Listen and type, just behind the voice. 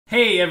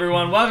Hey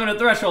everyone, welcome to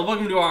Threshold.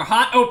 Welcome to our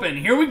hot open.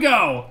 Here we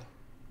go.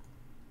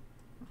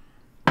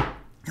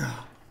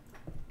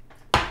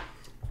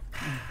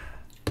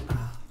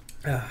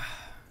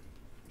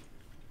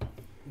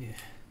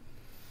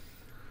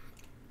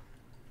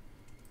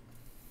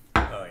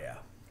 Oh yeah.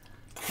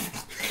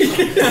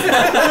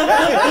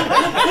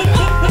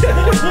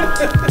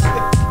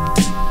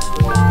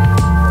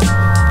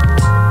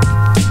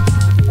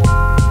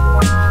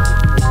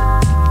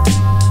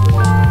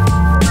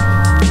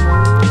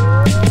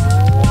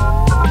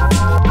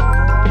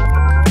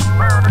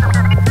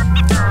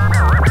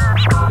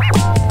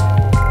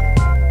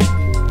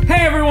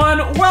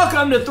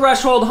 Welcome to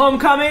Threshold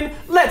Homecoming.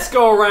 Let's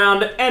go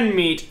around and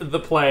meet the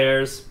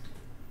players.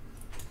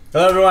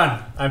 Hello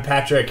everyone, I'm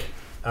Patrick.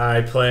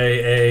 I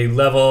play a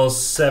level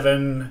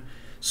 7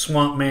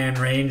 Swamp Man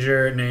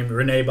Ranger named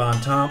Renee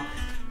Bontemps,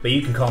 but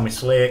you can call me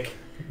Slick.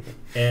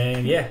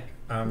 And yeah,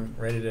 I'm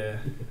ready to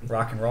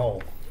rock and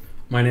roll.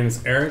 My name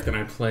is Eric, and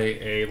I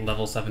play a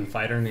level 7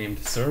 fighter named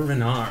Sir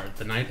Renard,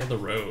 the Knight of the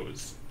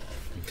Rose.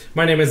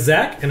 My name is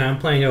Zach, and I'm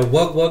playing a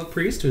Wug-Witch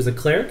priest who's a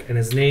cleric, and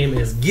his name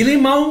is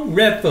Guillemot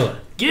Redfoot.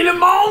 Get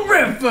him on,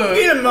 Redfoot!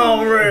 Get him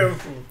on,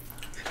 Redfoot!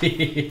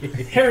 Hey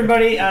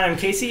everybody, I'm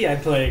Casey. I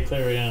play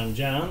Clarion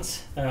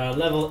Jones,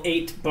 level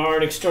 8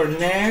 Bard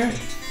Extraordinaire.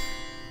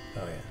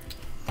 Oh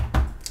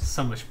yeah.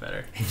 So much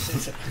better.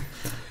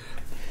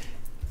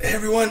 Hey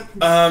everyone,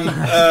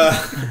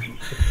 my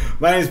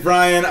name's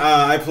Brian.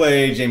 I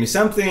play Jamie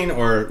something,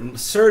 or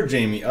Sir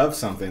Jamie of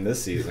something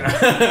this season. What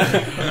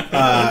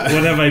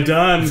have I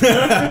done?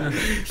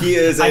 He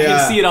is I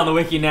can see it on the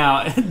wiki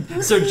now.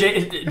 Sir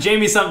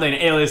Jamie something,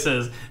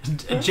 aliases.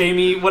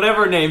 Jamie,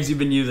 whatever names you've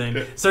been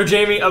using. Sir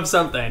Jamie of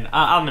something.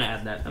 I'm going to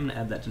add that. I'm going to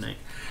add that tonight.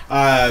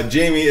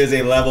 Jamie is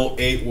a level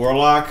 8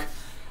 warlock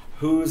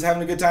who's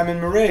having a good time in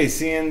Maraish,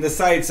 seeing the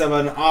sights of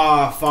an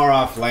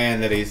far-off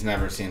land that he's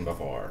never seen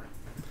before.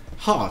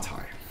 Hot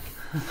time.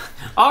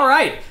 All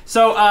right.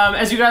 So,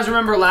 as you guys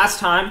remember last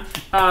time,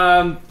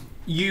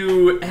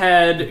 you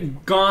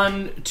had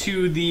gone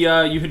to the.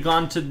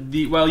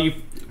 Well, you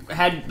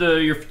had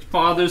your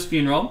father's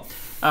funeral,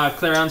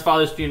 Clarion's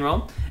father's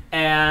funeral,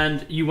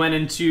 and you went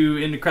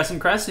into Crescent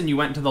Crest, and you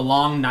went to the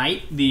Long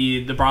Night,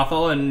 the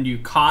brothel, and you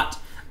caught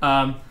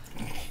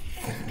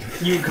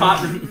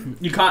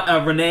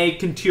Rene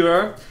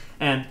Couture,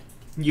 and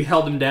you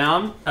held him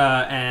down,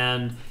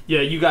 and yeah,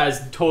 you guys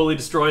totally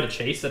destroyed a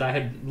chase that I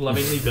had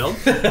lovingly built.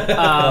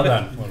 Well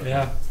done.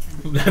 Yeah,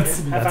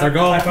 that's our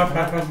goal.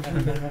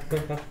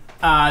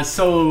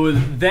 So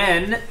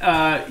then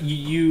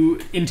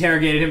you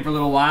interrogated him for a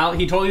little while.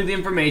 He told you the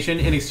information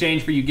in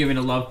exchange for you giving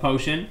a love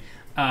potion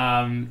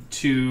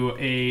to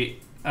a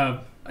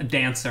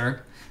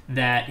dancer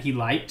that he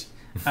liked.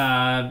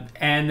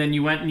 And then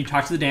you went and you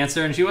talked to the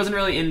dancer, and she wasn't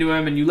really into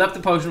him, and you left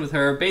the potion with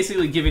her,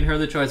 basically giving her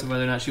the choice of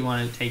whether or not she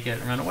wanted to take it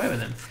and run away with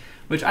him,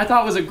 which I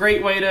thought was a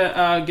great way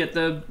to get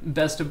the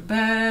best of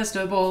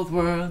both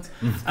worlds.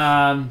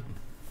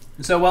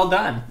 So well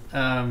done.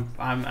 I'm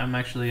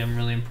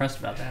really impressed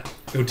about that.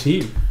 Go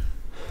team.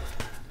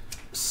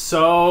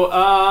 So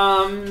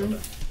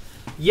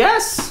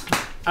yes,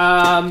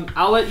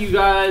 I'll let you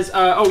guys.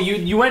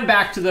 You went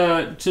back to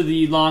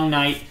the Long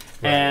Night,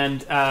 right.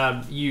 And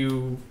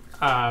you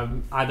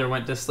either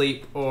went to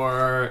sleep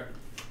or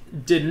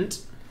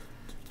didn't.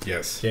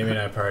 Yes. Jamie and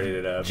I partied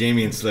it up.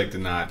 Jamie and Slick did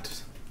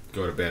not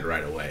go to bed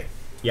right away.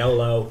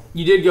 Yellow.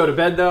 You did go to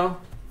bed though.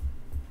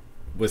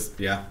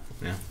 Yeah.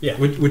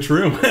 Which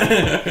room?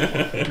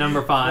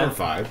 Number 5. Number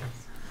 5.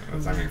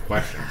 That's not even a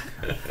question.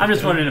 I'm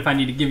just wondering if I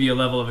need to give you a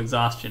level of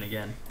exhaustion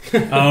again.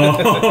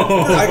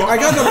 Oh. I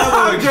got the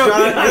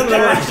level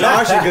of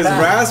exhaustion because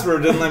Rasper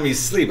didn't let me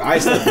sleep. I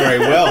slept very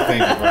well,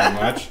 thank you very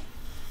much.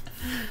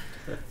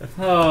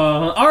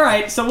 All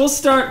right, so we'll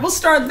start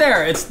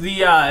there. It's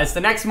the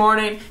next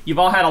morning. You've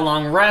all had a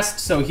long rest,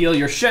 so heal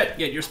your shit,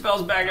 get your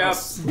spells back up.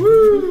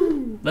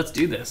 Woo! Let's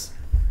do this.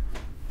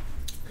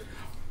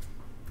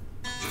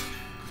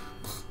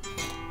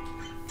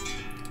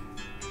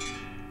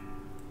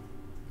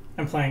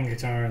 I'm playing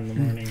guitar in the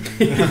morning.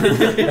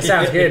 That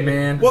sounds good,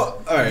 man.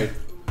 Well, all right.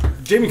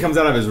 Jamie comes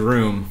out of his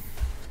room.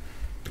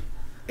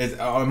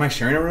 Am I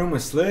sharing a room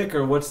with Slick,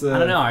 or what's the? I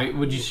don't know.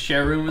 Would you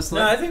share a room with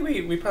Slick? No, I think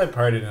we probably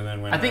partied and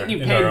then went. I think you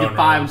paid the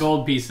 5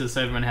 gold pieces,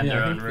 so everyone had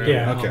their own room.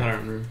 Yeah. Okay. Our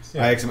rooms.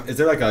 Yeah. Is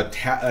there like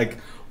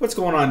what's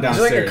going on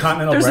downstairs? Is there like a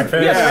continental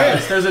breakfast?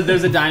 Yes, there is.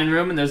 There's a dining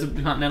room and there's a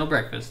continental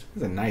breakfast.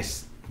 It's a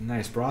nice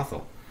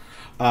brothel.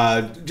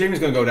 Jamie's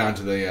gonna go down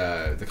to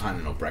the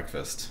continental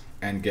breakfast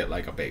and get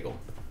like a bagel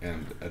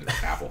and an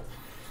apple.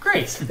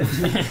 Great. 2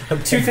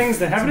 things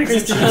that haven't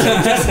existed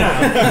just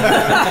now.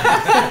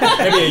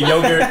 Maybe a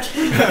yogurt.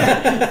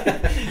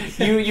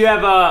 You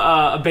have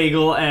a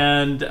bagel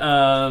and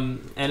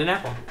an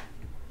apple.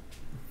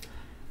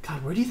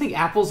 God, where do you think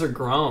apples are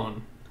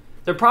grown?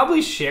 They're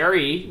probably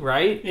sherry,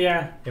 right?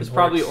 Yeah. There's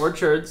probably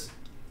orchards.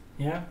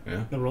 Yeah.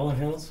 Yeah. The rolling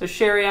hills. They're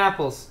sherry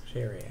apples.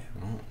 Sherry.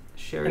 Oh.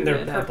 Sherry And they're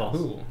red purple.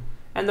 apples. Ooh.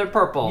 And they're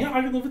purple. Yeah,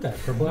 I can live with that.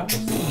 Purple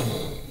apples.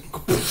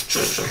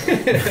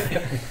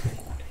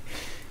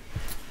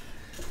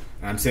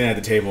 I'm sitting at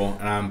the table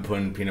and I'm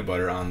putting peanut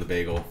butter on the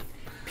bagel.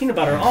 Peanut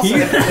butter also.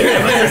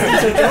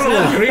 That's a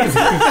little crazy.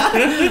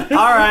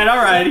 All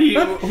right.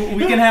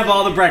 We can have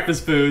all the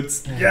breakfast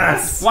foods.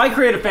 Yes. Why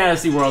create a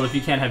fantasy world if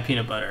you can't have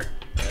peanut butter?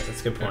 Yeah,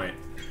 that's a good point.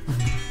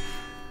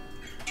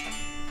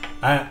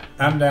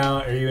 I'm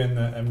down. Are you in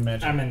the?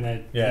 I'm in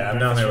the. Yeah, I'm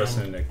down there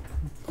listening to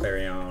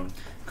Clarion.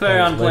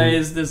 Clarion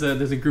plays. There's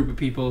a group of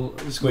people.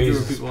 There's a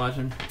group of people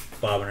watching.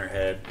 Bobbing her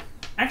head.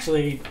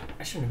 Actually,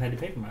 I shouldn't have had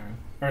to pay for my room,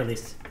 or at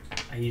least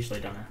I usually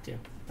don't have to,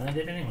 but I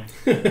did anyway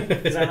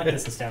because I like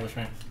this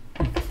establishment.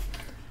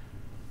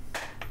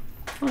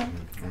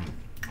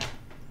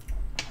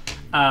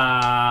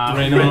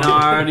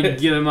 Renard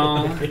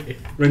Guillemot.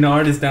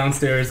 Renard is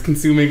downstairs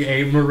consuming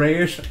a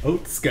Maraish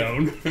oat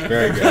scone.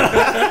 Very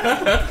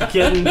good.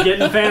 Getting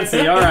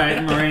fancy. All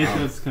right, Maraish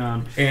oat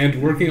scone.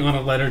 And working on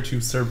a letter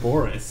to Sir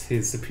Boris,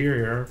 his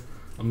superior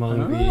among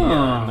the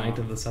Knight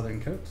of the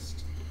Southern Coast.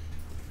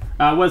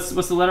 What's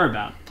the letter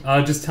about?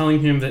 Just telling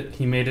him that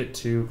he made it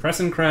to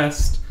Crescent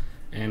Crest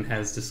and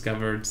has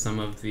discovered some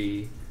of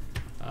the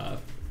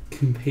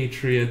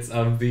compatriots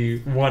of the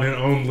one and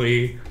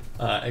only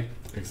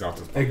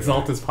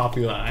Exaltus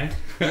Populi.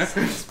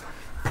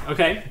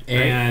 Okay.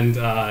 And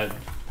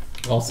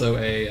also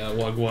a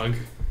Wug-Wug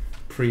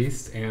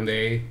priest and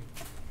a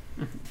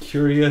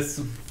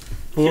curious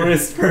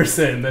forest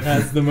person that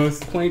has the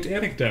most quaint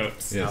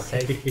anecdotes. Yes. I'll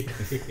take it.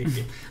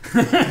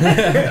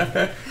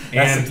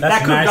 And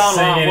That's could've nice gone a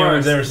thing lot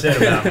anyone's worse. ever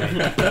said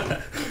about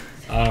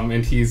me.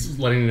 and he's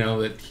letting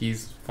know that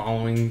he's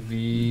following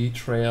the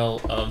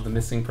trail of the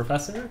missing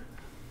professor,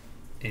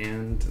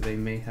 and they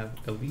may have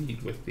a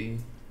lead with the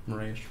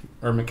Maraish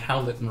or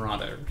McCowlet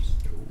Marauders.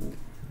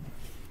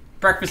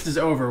 Breakfast is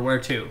over. Where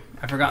to?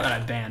 I forgot that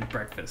I banned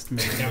breakfast. We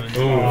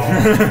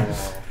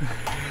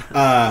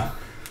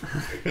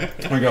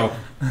go.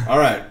 All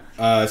right,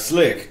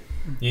 Slick.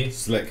 Yeah.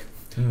 Slick.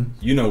 Mhm.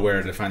 You know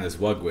where to find this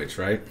Wug-Witch,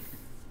 right?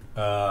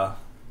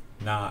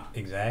 Not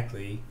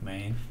exactly,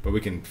 man. But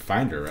we can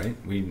find her, right?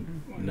 We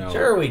know.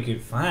 Sure, we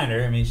could find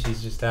her. I mean,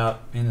 she's just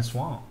out in the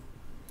swamp,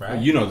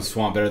 right? You know the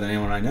swamp better than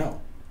anyone I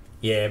know.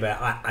 Yeah, but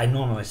I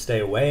normally stay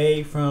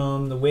away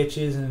from the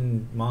witches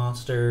and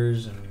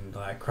monsters and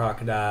like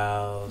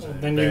crocodiles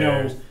and Then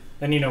bears.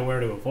 you know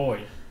where to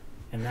avoid,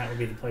 and that would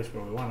be the place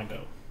where we want to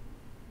go.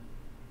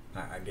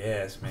 I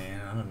guess,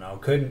 man. I don't know.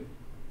 Could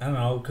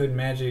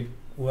Magic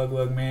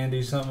Wug-Wug Man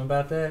do something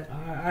about that?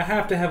 I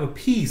have to have a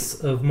piece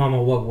of Mama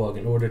Wug-Wug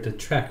in order to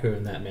track her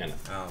in that manner.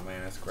 Oh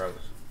man, that's gross.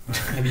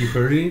 Have you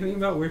heard anything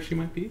about where she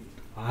might be?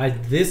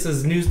 This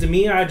is news to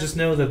me. I just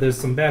know that there's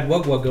some bad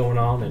Wug-Wug going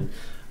on, and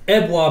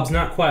Ebwab's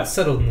not quite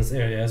settled in this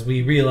area. As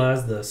we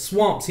realize, the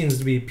swamp seems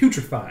to be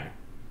putrefying.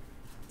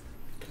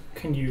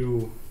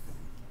 Is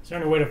there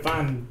any way to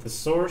find the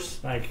source?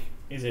 Like,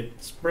 is it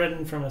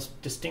spreading from a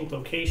distinct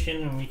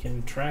location and we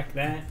can track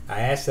that?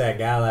 I asked that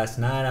guy last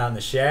night out in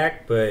the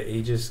shack, but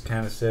he just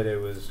kind of said it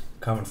was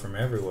coming from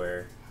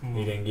everywhere.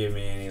 He didn't give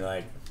me any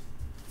like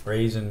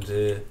reason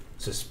to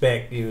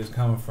suspect he was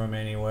coming from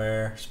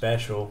anywhere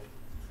special.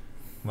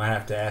 Might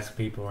have to ask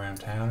people around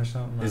town or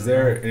something. I Is don't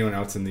there know. anyone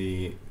else in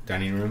the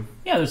dining room?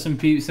 Yeah, there's some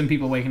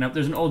people waking up.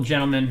 There's an old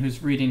gentleman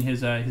who's reading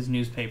his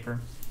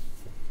newspaper,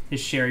 his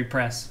Sherry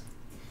Press.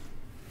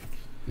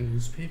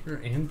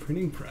 Newspaper and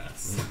printing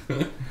press.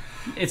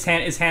 It's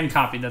hand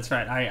copied. That's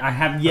right. I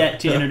have yet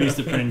to introduce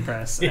the printing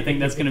press. I think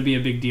that's going to be a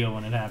big deal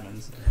when it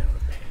happens.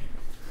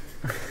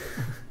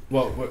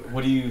 Well,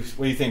 what do you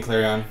think,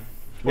 Clarion?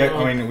 Yeah,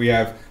 I mean we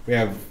have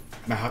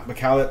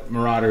McCowlet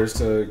Marauders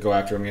to go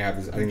after, and we have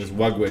this. I think this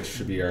Wug-Witch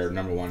should be our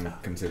number one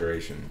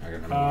consideration. I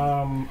got number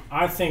one.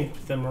 I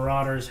think the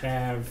Marauders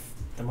have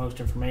the most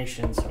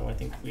information, so I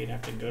think we'd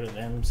have to go to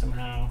them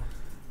somehow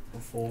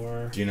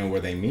before. Do you know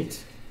where they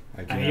meet?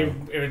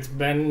 It's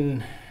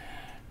been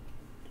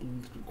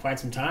quite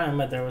some time,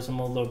 but there were some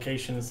old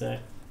locations that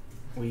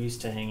we used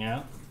to hang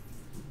out.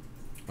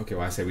 Okay,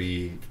 well I say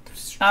we.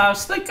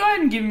 Slick, go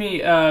ahead and give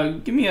me a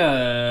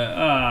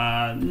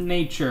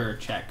nature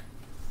check.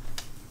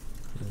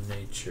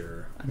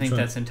 Nature? I think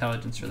that's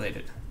intelligence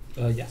related,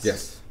 Yes.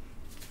 Yes.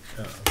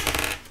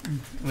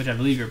 which I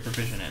believe you're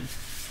proficient in.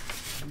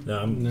 No,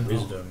 I'm No.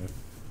 wisdom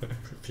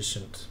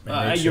proficient.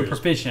 You're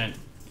proficient.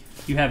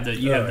 You had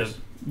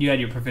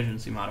your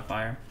proficiency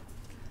modifier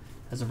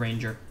as a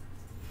ranger.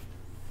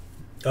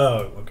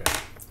 Oh, okay.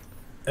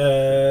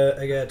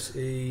 I got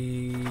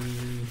a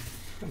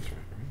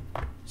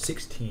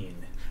 16.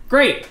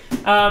 Great.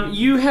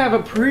 You have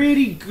a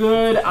pretty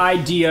good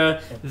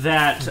idea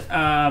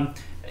that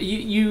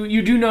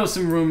you do know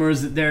some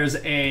rumors that there's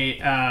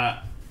a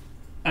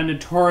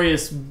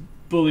notorious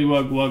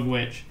bullywug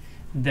Wug-Witch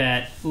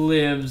that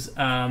lives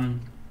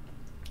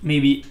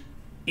maybe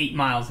 8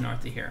 miles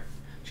north of here.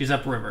 She's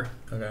upriver.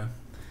 Okay.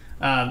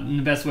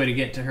 The best way to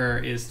get to her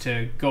is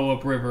to go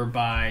upriver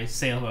by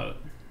sailboat.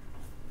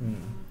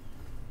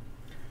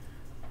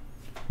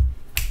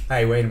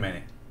 Hey, wait a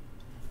minute.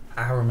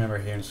 I remember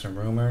hearing some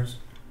rumors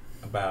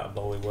about a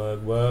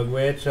bullywug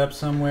Wug-Witch up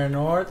somewhere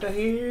north of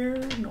here,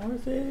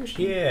 northish.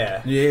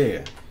 Yeah.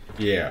 Yeah.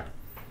 Yeah.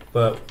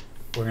 But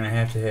we're gonna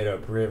have to head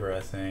upriver, I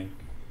think.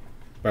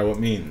 By what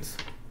means?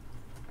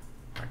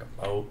 Like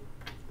a boat,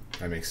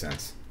 That makes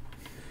sense.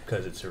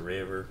 because it's a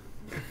river.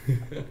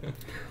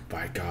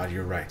 By God,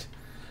 you're right.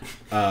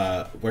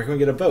 Where can we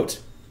get a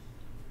boat?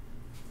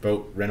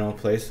 Boat rental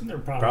place? They're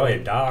Probably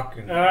a dock.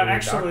 And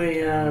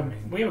Actually, I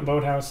mean, we have a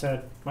boathouse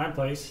at my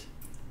place.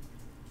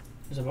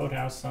 There's a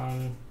boathouse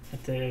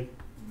at the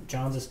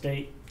John's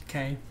estate.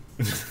 Okay.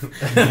 That's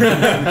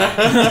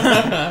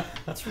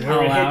where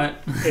I'll I allow hid,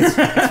 it.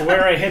 it's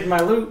where I hid my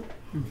loot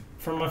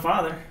from my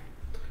father.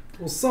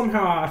 Well,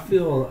 somehow I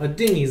feel a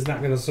dinghy's not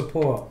going to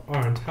support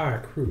our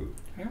entire crew.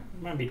 Yeah,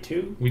 might be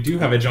 2. We do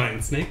have a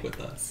giant snake with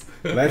us.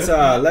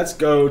 Let's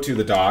go to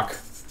the dock,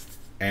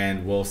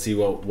 and we'll see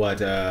who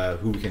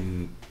we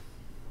can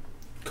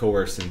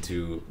coerce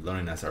into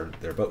loaning us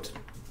their boat.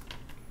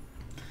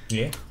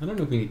 yeah. I don't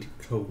know if we need to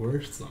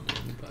coerce them,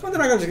 but Well,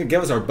 they're not going to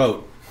give us our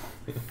boat.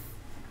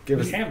 Give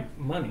We us have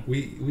money.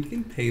 we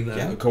can pay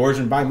them.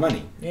 coercion by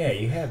money. Yeah,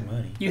 you have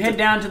money. You head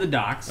down to the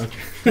docks.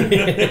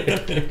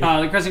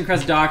 The Crescent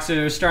Crest docks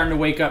are starting to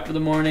wake up for the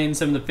morning.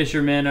 Some of the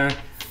fishermen are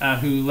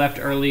who left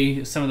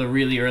early. Some of the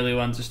really early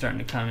ones are starting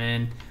to come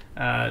in,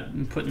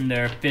 putting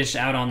their fish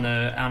out on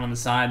the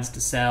sides to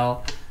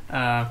sell.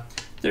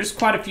 There's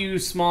quite a few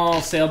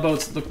small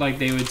sailboats that look like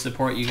they would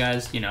support you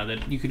guys. You know,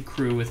 that you could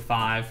crew with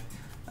 5.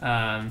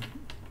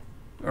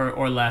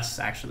 Or less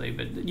actually,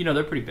 but you know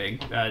they're pretty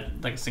big,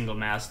 like single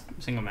mast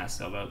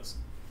sailboats.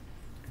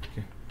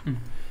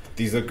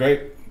 These look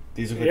great.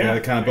 These look like Yeah,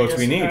 the kind of boats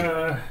we need.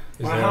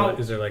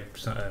 Is there like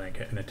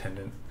an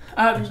attendant?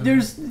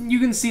 You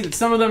can see that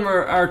some of them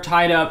are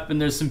tied up,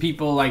 and there's some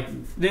people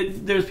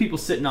there's people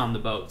sitting on the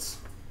boats.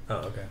 Oh,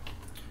 okay.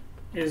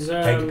 Is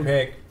Take your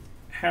pick.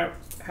 how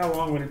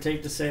long would it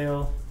take to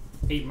sail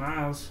 8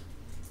 miles?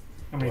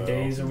 How many Well,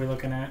 days are we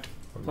looking at?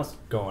 We're Plus-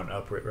 going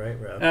up it,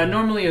 right?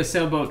 Normally a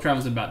sailboat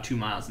travels about 2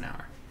 miles an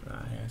hour.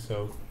 Yeah,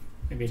 so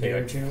Maybe a take day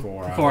or like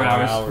 2. 4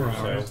 hours.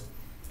 So.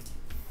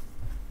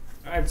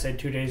 I'd say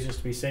 2 days just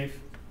to be safe,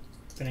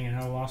 depending on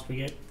how lost we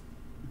get.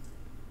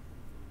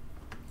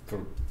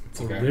 It's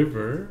a Okay.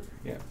 river.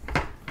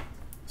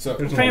 So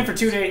There's I'm paying for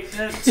 2 days.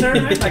 Sir,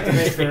 I'd like to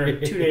pay for a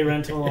 2-day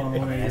rental on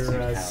one of That's your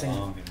how sing-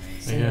 long it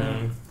means.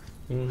 Yeah.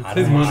 I It's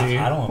his don't want- money.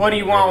 I don't What do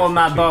you want river with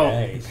my for 2 boat?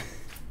 days.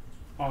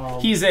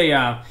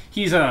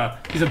 He's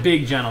a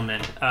big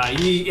gentleman.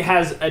 He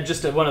has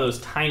just one of those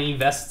tiny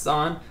vests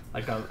on,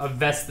 like a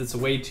vest that's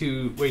way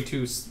too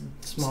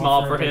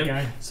small for a big him.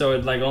 guy. So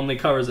it like only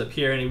covers up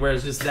here, and he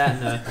wears just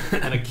that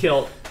and a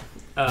kilt.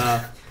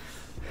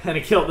 And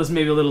a kilt that's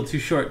maybe a little too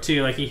short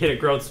too. Like he hit a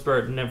growth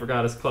spurt and never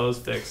got his clothes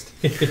fixed.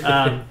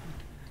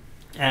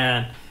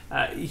 And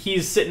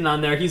he's sitting on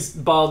there. He's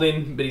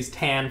balding, but he's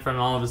tan from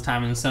all of his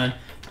time in the sun.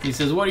 He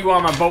says, "What do you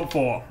want my boat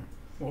for?"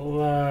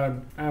 Well,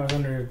 I was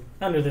under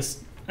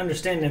this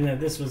understanding that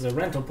this was a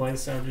rental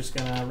place, so I'm just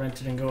gonna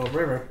rent it and go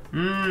upriver.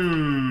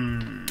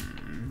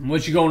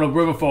 What you going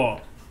upriver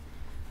for?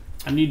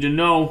 I need to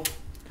know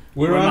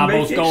We're where on my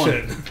boat's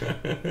vacation.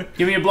 going.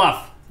 Give me a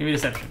bluff. Give me a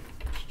deception.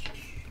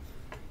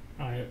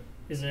 Alright,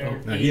 is there?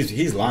 no,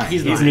 he's lying.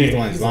 He's He's lying. the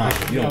one who's lying.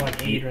 You You don't-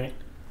 like 8, right?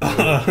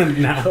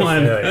 That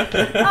one.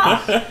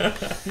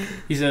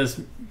 He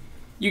says,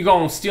 "You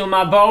gonna steal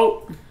my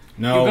boat?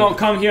 No. You gonna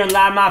come here and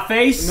lie in my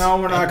face?" No,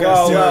 we're not gonna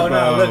Whoa, steal whoa, a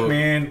no, boat. look,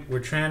 man, we're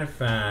trying to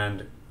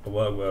find a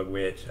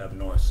Wug-Witch up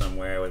north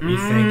somewhere that we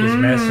think is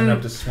messing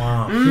up the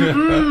swamp.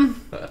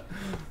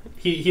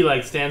 He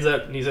like stands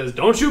up and he says,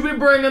 "Don't you be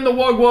bringing the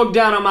Wug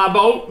down on my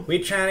boat." We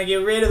trying to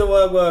get rid of the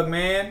Wug,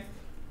 man.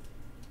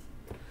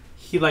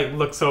 He like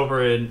looks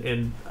over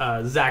in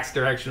Zach's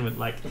direction with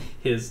like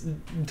his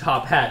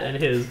top hat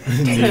and his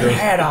Take your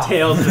hat off.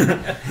 tails,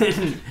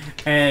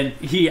 and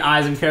he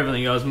eyes him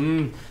carefully. And he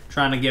goes,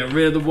 "Trying to get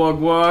rid of the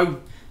Wug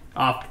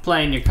off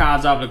playing your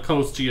cards off the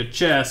coast to your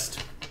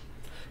chest."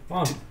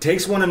 Wow.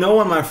 Takes one to know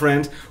one, my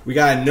friend. We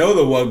gotta know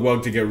the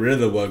Wug to get rid of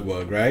the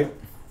Wug, right?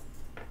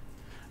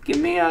 Give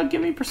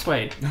me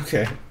persuade.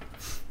 Okay.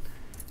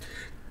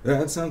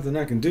 That's something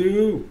I can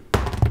do.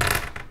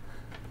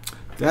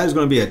 That is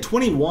going to be a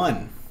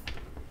 21.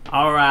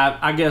 All right,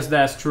 I guess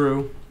that's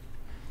true.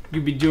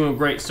 You'd be doing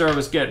great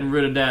service getting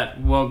rid of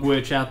that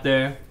Wug-Witch out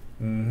there.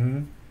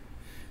 Mm-hmm.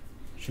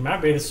 She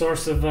might be the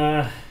source of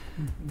the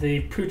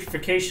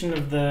putrefaction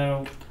of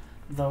the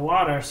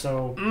water.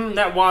 So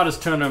That water's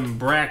turning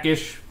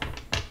brackish.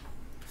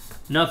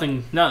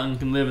 Nothing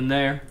can live in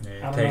there. Yeah, I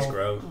it don't tastes know.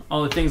 gross.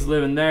 Only things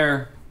live in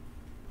there,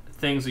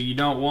 things that you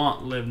don't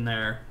want live in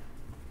there.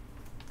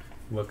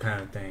 What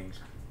kind of things?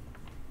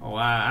 Oh,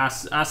 I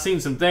seen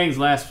some things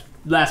last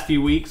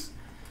few weeks.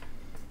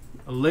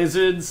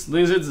 Lizards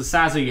the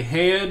size of your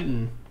head,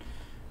 and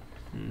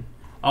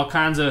all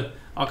kinds of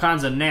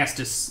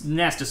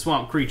nasty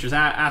swamp creatures.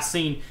 I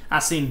seen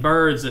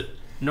birds that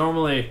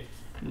normal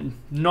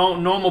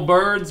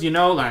birds, you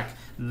know, like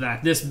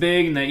this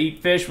big, and they eat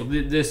fish. Well,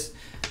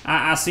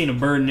 I seen a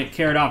bird and it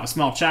carried off a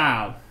small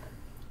child.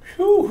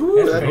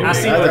 I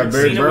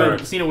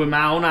seen it with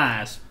my own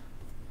eyes.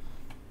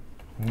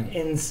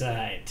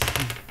 insight.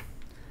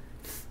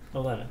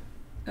 11.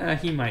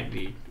 He might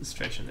be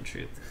stretching the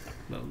truth.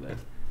 A little bit.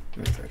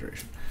 No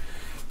exaggeration.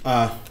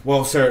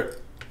 Well, sir,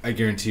 I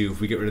guarantee you,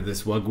 if we get rid of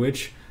this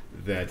Wug-Witch,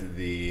 that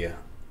the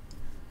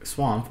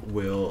swamp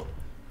will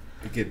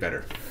get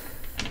better.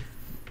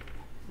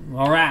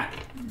 All right.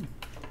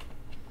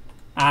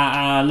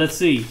 Let's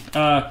see.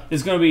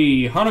 It's gonna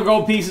be 100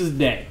 gold pieces a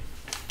day.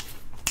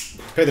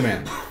 Pay the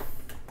man.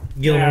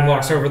 Gilliman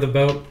walks over the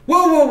boat.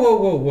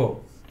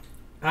 Whoa.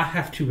 I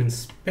have to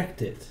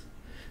inspect it.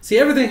 See,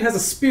 everything has a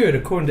spirit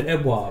according to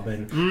Ebwab,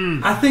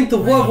 and I think the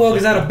Wug-Wug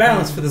is out of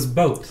balance for this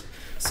boat.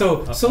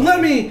 So let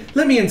me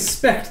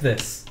inspect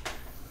this.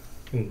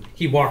 And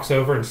he walks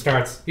over and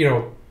starts,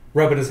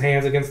 rubbing his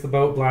hands against the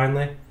boat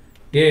blindly.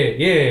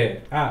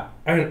 Yeah, I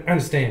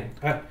understand.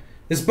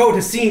 This boat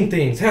has seen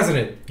things, hasn't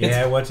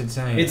it? What's it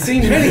saying? It's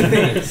seen many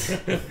things.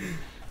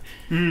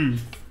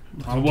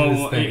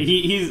 Well,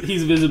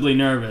 he's visibly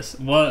nervous.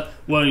 What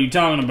are you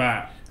talking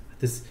about?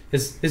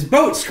 This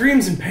boat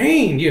screams in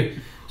pain.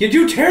 You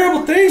do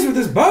terrible things with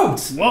this boat.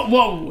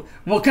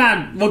 What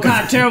kind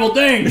of terrible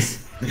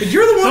things?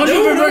 You're the one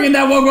Don't you be bringing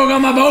that Wug-Wug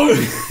on my boat?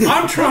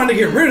 I'm trying to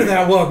get rid of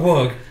that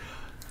Wug-Wug.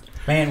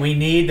 Man, we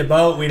need the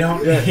boat. We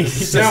don't.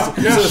 Stop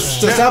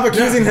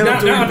accusing him of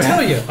doing bad.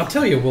 I'll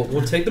tell you.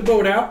 We'll take the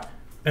boat out,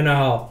 and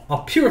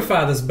I'll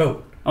purify this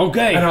boat.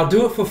 Okay. And I'll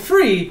do it for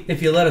free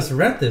if you let us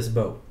rent this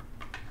boat.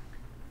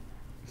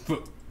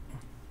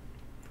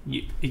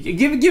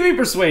 Give me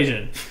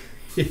persuasion,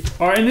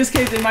 or in this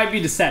case, it might be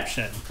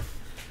deception.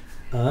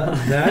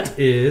 That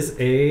is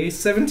a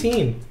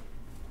 17.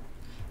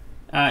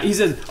 He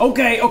says,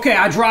 "Okay,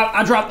 I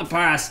drop the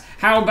price.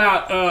 How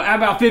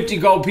about 50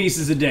 gold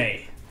pieces a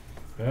day?"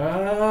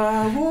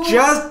 Well,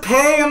 Just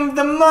pay him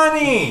the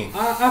money.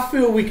 I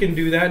feel we can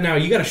do that. Now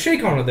you got to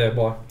shake on it, there,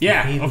 boy.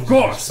 Yeah, of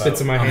course. Spits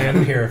in my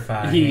hand.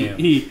 Purify him.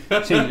 He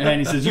shakes your hand.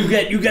 He says, "You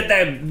get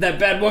that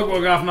bad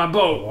Wug-Wug off my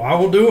boat." Well, I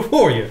will do it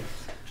for you.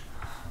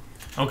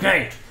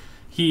 Okay.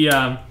 He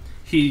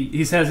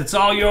says it's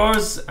all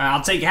yours.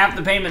 I'll take half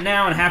the payment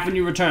now and half when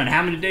you return.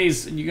 How many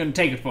days are you gonna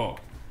take it for?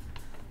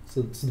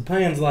 So the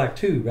plan's like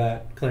 2,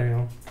 right,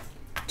 Clarion?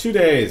 2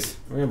 days.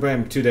 We're gonna pay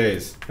him 2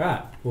 days.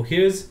 Right. Well,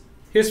 here's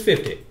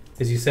 50,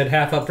 as you said,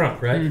 half up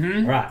front, right?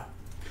 Mm-hmm. Right.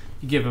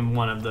 You give him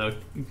one of the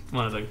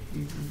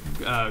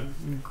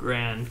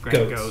grand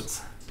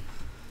goats.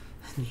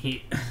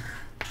 He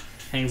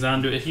hangs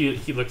on to it.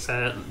 He looks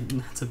at it.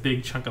 It's a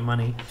big chunk of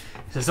money.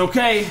 He says,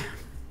 "Okay,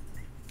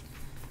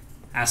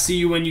 I'll see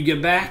you when you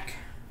get back."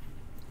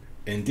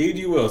 Indeed,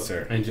 you will,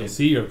 sir. And you'll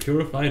see your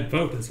purified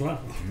boat as well.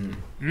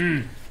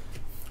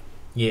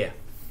 Yeah.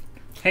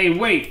 Hey,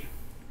 wait.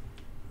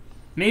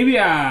 Maybe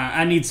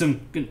I need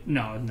some.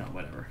 No,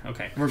 whatever.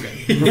 Okay, we're good.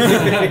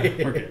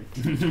 We're good.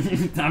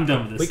 I'm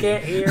done with this. We scene.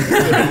 can't hear.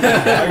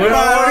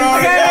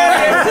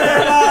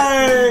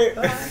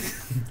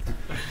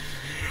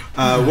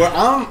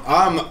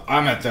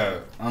 I'm at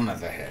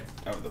the head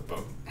of the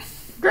boat.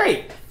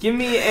 Great. Give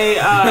me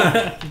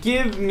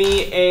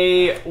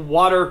a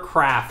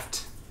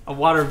watercraft, a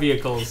water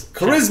vehicles.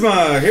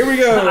 Charisma. Here we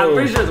go. I'm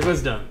pretty sure it's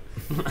wisdom.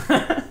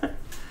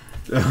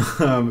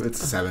 It's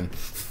 7.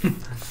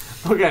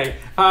 Okay.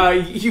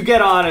 You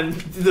get on and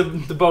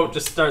the boat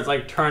just starts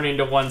like turning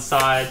to one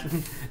side,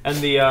 and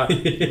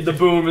the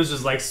boom is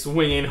just like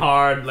swinging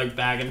hard, like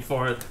back and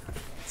forth.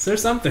 Is there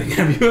something?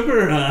 Have you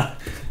ever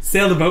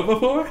sailed a boat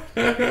before?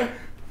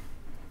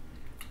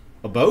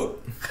 A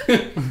boat?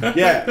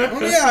 Yeah.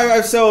 Well, yeah,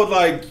 I've sailed,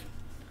 like,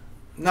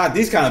 not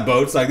these kind of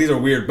boats. Like, these are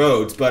weird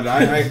boats. But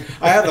I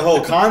have the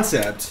whole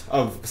concept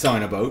of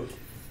selling a boat.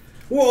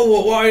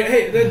 Whoa!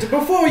 Hey,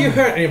 before you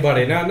hurt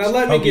anybody, now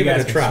let me give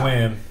it a try.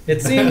 Swim.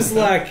 It seems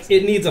like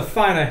it needs a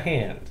finer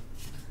hand.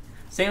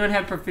 Does anyone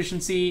have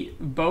proficiency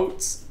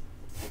boats?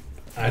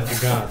 I do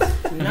not.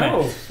 No.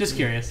 Okay, just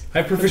curious. I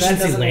have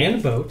proficiency doesn't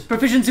land boat.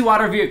 Proficiency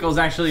water vehicles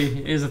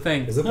actually is a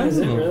thing. Is it? Is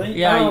it really?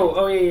 Yeah,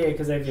 Yeah,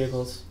 because they have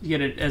vehicles. You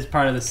get it as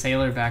part of the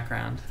sailor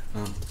background.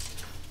 I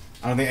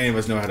don't think any of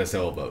us know how to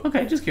sail a boat.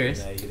 Okay, just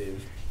curious.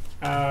 Negative.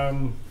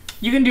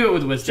 You can do it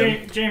with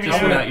wisdom. Jamie,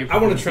 Just without your I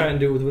want to proficiency. try and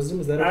do it with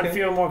wisdom. Is that okay? I'd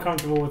feel more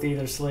comfortable with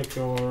either Slick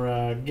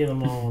or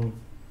Gilliman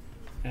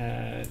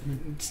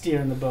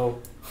steering the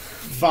boat.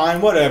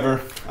 Fine,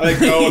 whatever. I let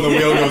go and the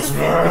wheel goes.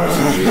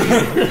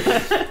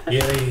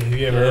 Yeah, have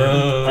you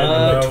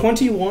ever?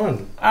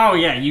 21. Oh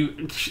yeah,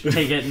 you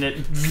take it and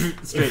it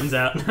straightens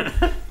out.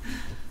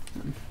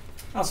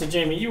 Also,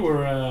 Jamie, you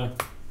were a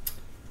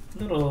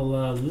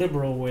little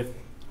liberal with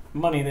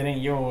money that ain't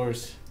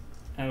yours.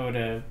 I would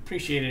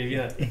appreciate it if you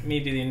let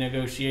me do the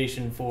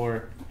negotiation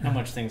for how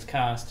much things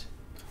cost.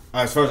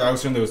 As far as I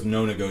was concerned, there was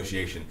no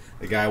negotiation.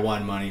 The guy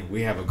wanted money.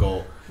 We have a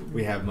goal.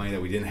 We have money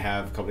that we didn't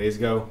have a couple days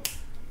ago.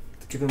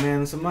 Give the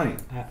man some money.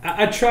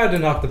 I tried to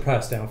knock the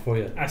price down for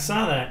you. I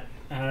saw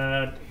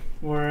that.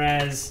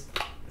 Whereas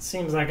it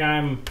seems like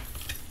I'm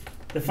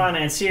the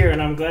financier,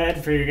 and I'm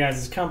glad for your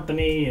guys'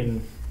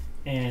 company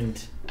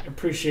and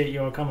appreciate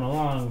you all coming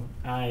along.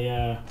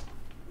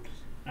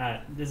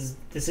 This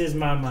is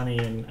my money,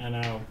 and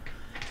I'll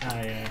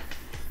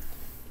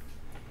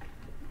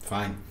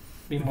Fine.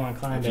 be more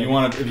inclined. If you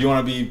want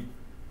to be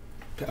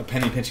a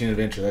penny pinching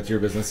adventure. That's your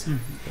business.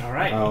 All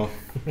right. Oh,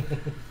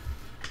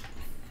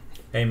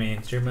 Hey man,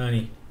 it's your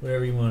money.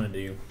 Whatever you want to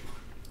do.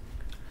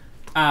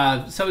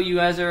 So you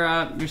guys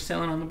are you're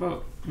sailing on the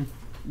boat.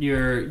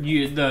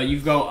 You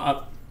go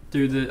up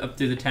through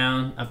the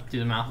town, up through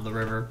the mouth of the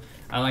river.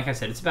 Like I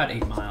said, it's about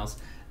 8 miles.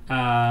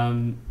 Yeah.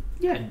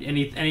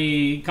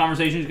 Any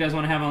conversations you guys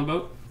want to have on the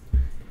boat?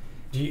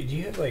 Do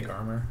you have like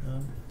armor?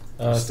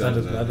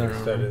 Studded leather.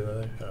 Studded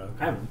leather.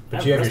 But I you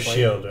have your breastplate.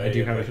 shield, right? I do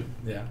You have like- a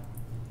yeah.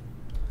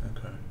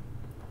 Okay.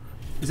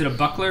 Is it a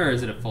buckler or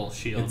is it a full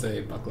shield? It's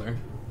a buckler.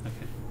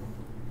 Okay.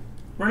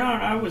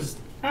 Bernard, I was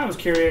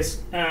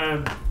curious.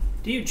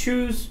 Do you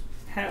choose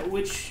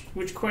which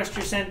quest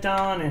you're sent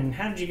on, and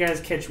how did you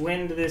guys catch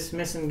wind of this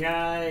missing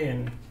guy?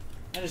 And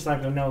I'd just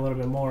like to know a little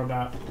bit more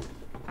about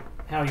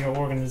how your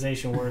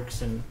organization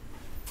works. And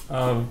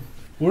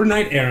We're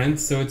knight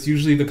errants, so it's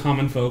usually the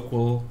common folk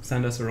will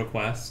send us a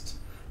request.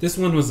 This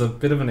one was a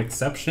bit of an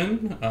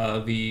exception.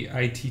 The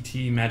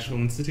ITT Magical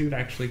Institute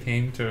actually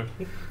came to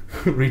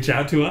reach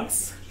out to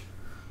us.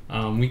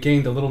 We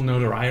gained a little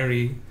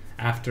notoriety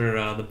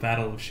after the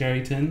Battle of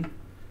Sherryton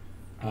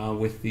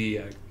with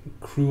the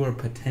Cruer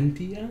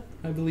Potentia,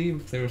 I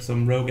believe. There were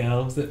some rogue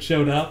elves that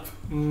showed up.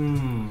 I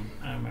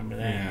remember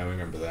that. yeah, I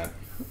remember that.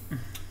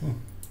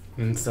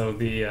 And so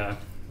the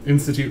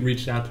Institute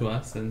reached out to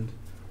us, and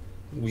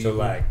we... So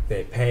like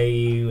they pay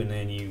you and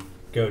then you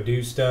go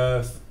do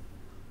stuff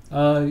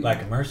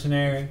like a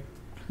mercenary.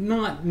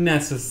 Not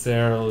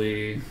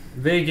necessarily.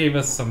 They gave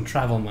us some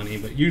travel money,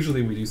 but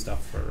usually we do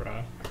stuff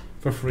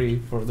for free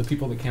for the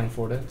people that can't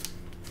afford it.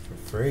 For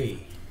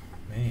free.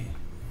 Man.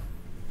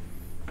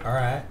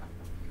 Alright.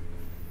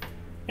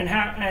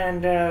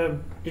 And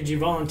did you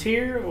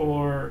volunteer,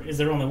 or is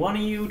there only one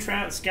of you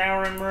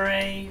scouring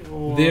Murray?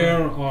 Or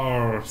There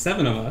are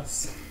 7 of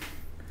us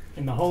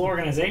in the whole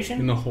organization?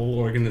 in the whole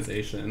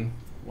organization.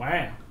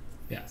 Wow.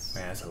 Yes.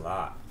 Man, that's a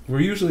lot.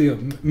 We're usually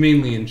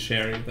mainly in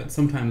Sherry, but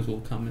sometimes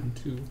we'll come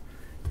into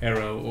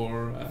Arrow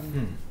or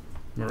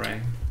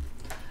Murray.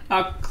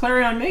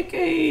 Clarion, make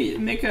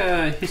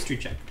a history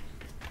check.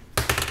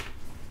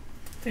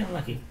 Feeling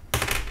lucky.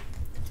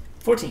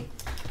 14.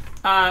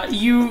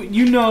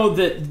 You know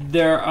that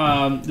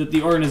that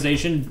the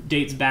organization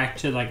dates back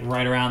to like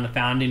right around the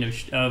founding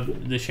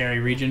of the Sherry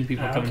region.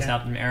 People coming okay.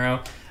 south from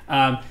Arrow.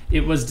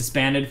 It was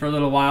disbanded for a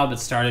little while, but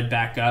started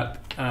back up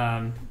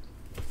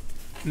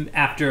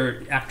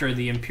after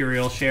the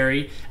Imperial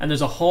Sherry. And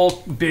there's a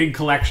whole big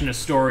collection of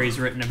stories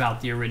written about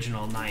the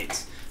original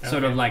knights,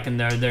 sort of like in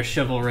their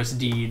chivalrous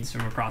deeds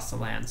from across the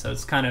land. So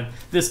it's kind of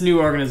this new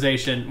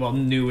organization, well,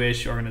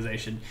 newish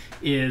organization,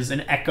 is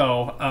an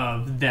echo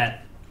of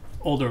that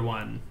older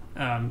one.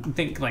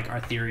 Think like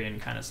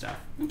Arthurian kind of stuff.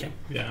 Okay.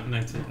 Yeah,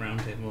 Knights of the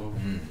Round Table.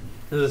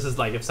 This is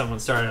like if someone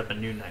started up a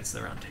new Knights of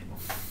the Round Table.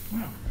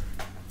 Wow.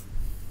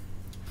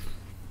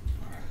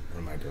 What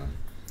am I doing?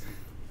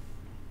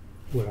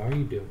 What are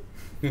you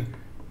doing?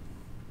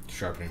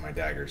 Sharpening my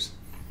daggers.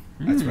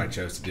 That's what I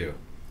chose to do.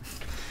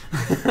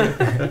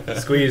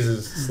 Squeeze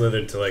is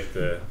slithered to like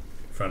the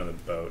front of the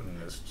boat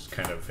and is just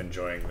kind of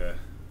enjoying the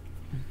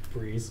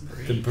breeze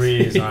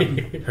on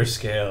her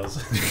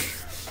scales.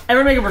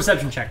 Ever make a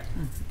perception check?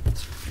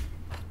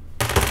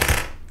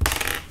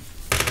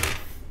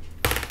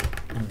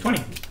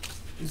 20.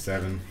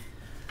 7.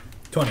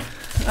 20.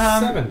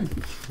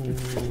 7.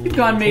 You've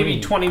gone maybe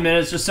 20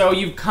 minutes or so.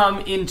 You've come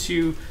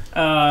into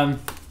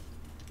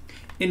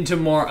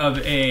more of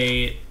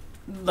a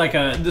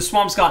the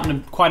swamp's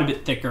gotten quite a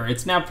bit thicker.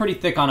 It's now pretty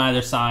thick on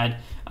either side.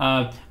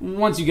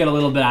 Once you get a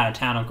little bit out of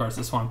town, of course,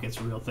 the swamp gets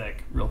real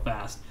thick, real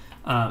fast,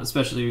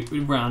 especially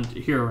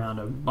around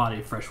a body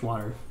of fresh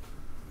water.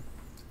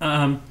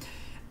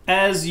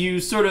 As you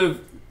sort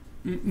of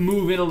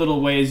move in a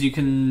little ways, you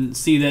can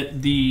see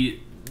that the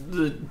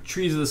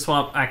trees of the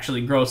swamp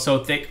actually grow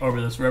so thick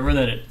over this river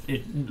that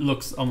it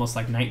looks almost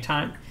like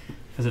nighttime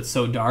because it's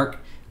so dark.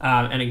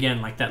 And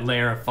again, like that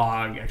layer of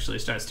fog actually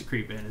starts to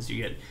creep in as you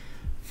get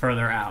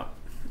further out.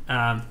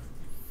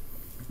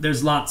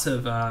 There's lots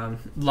of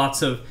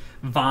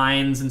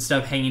vines and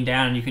stuff hanging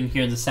down, and you can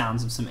hear the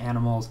sounds of some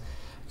animals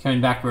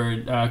coming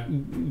backward,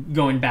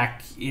 going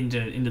back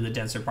into the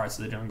denser parts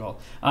of the jungle.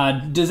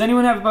 Does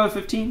anyone have above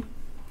 15?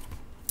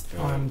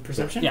 On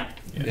perception? Yeah.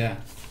 Yeah.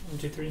 1,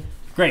 2, 3.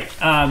 Great.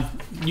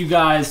 You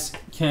guys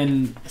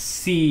can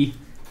see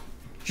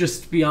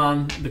just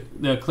beyond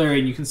the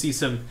clearing. You can see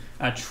some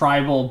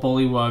tribal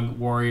bullywug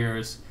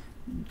warriors,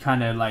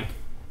 kind of like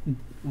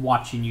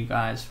watching you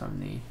guys from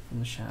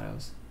the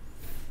shadows.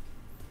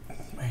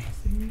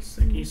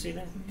 Can you see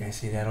that? You guys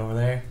see that over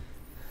there?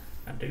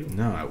 I do.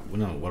 No,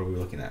 what are we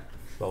looking at?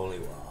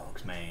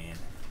 Bullywugs, man.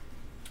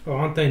 Oh,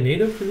 aren't they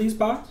native to these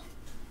spots?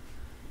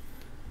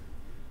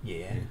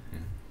 Yeah.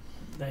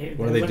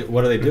 What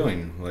are they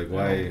doing? Like,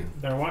 why?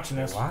 They're watching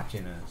They're us.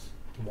 watching us.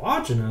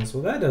 Watching us?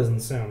 Well, that doesn't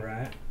sound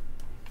right.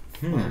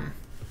 Are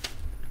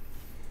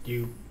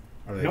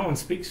they? No one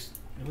speaks.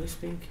 At least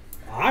speak.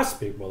 I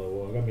speak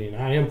Bullywug. I mean,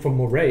 I am from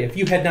Moray. If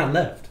you had not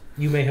left,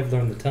 you may have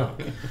learned the tongue.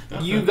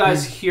 You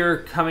guys hear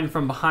coming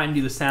from behind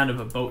you the sound of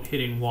a boat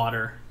hitting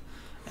water,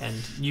 and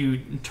you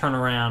turn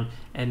around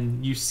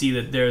and you see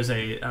that there's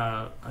a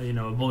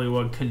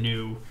bullywug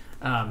canoe,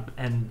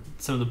 and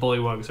some of the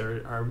bullywugs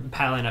are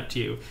piling up to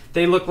you.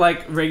 They look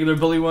like regular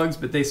bullywugs,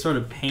 but they sort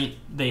of paint.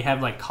 They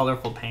have like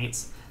colorful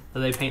paints that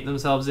they paint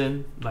themselves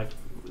in, like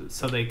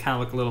so they kind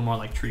of look a little more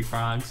like tree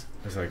frogs.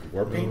 It's like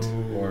war paint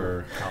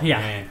or Yeah.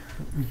 Man.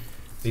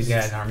 These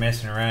guys aren't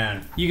messing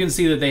around. You can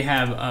see that they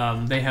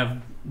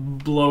have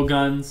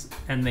blowguns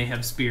and they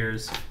have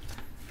spears.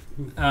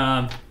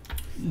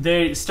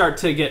 They start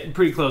to get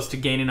pretty close to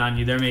gaining on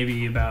you. They're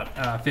maybe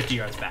about 50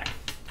 yards back.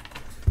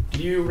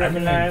 Do you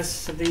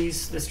recognize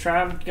this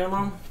tribe,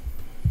 Gilmon?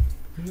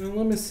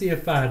 Let me see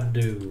if I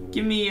do.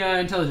 Give me an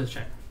intelligence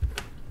check.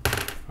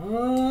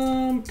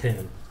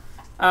 10.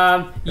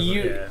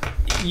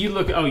 You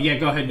look. Oh yeah,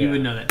 go ahead. You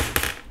would know that.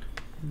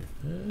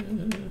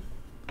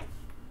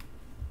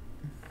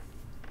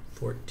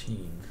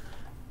 14.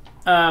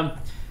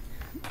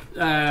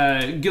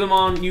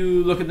 Guillemon,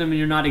 you look at them and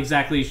you're not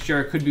exactly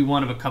sure. It could be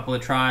one of a couple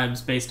of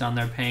tribes based on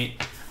their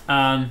paint.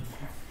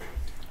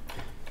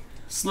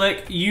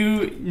 Slick,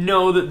 you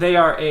know that they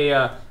are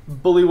a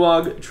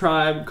bullywug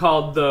tribe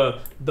called the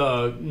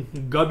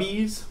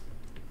Gubbies.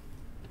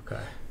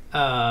 Okay.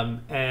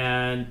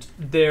 And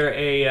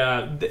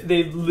they're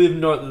they live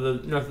north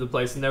of the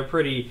place, and they're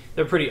pretty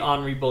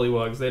ornery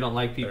bullywugs. They don't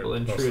like people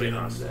intruding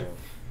on there.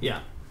 Yeah.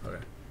 Okay.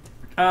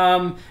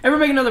 Everyone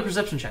make another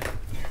perception check.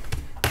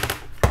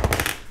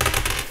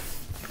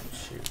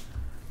 Shoot.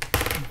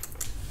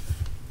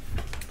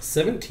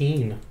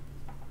 17.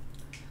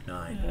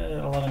 9.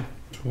 11.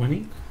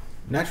 20?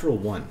 natural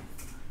 1.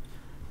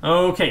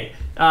 Okay.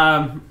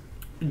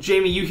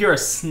 Jamie, you hear a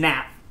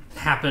snap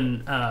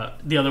happen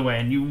the other way,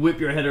 and you whip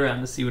your head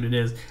around to see what it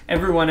is.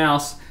 Everyone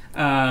else,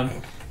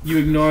 you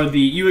ignore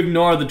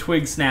the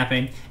twig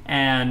snapping,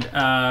 and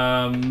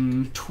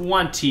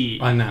 20.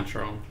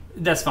 Unnatural.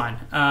 That's fine.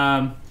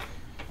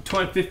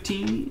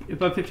 15?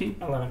 Above 15?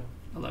 11.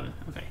 11.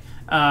 Okay.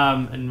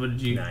 And what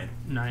did you? 9.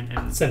 9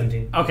 and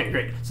 17. Okay,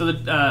 great. So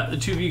the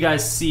two of you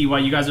guys see while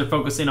you guys are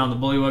focusing on the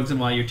bullywugs and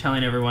while you're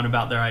telling everyone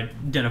about their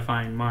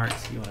identifying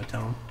marks. You want to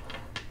tell them?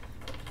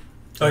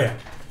 Oh yeah.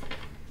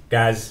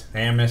 Guys,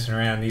 they ain't messing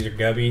around. These are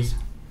Gubbies,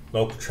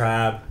 local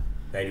tribe.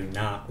 They do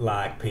not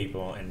like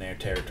people in their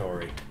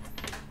territory.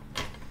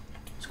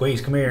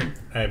 Squeeze, come here.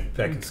 I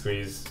can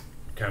Squeeze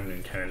comes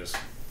and kind of just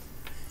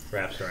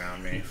wraps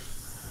around me.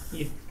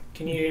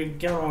 Can you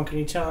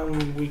tell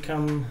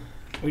them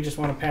we just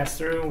want to pass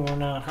through and we're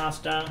not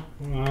hostile?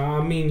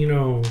 I mean,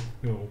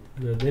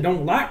 they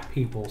don't like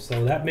people,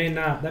 so that may.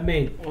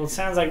 Well, it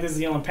sounds like this is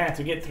the only path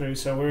to get through,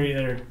 so we're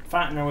either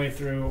fighting our way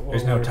through or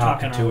There's no we're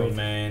talking talking our to way him,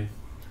 man.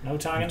 No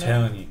talking I'm to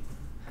telling you.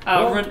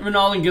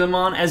 Renal and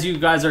Guillemon, as you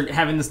guys are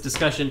having this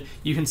discussion,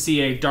 you can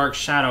see a dark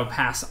shadow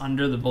pass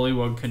under the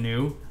bullywug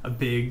canoe. A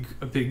big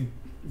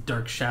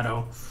dark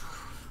shadow.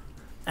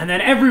 And then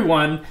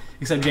everyone,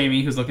 except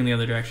Jamie, who's looking the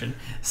other direction,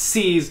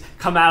 sees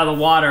come out of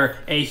the water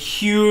a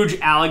huge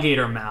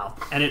alligator mouth.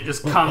 And it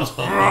just comes,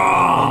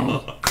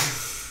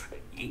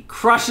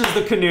 crushes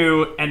the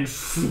canoe, and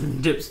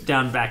dips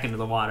down back into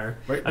the water.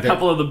 Wait, a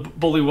couple of the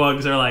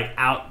bullywugs are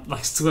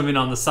out, swimming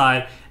on the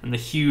side, and the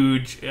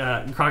huge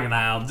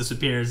crocodile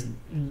disappears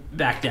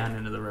back down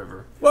into the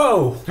river.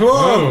 Whoa!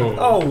 Whoa!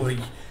 Holy!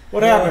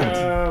 What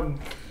happened?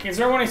 Is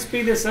there one to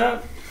speed this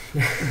up?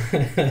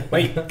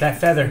 Wait,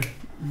 that feather.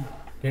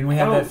 Didn't we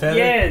have that feather?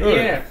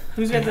 Yeah.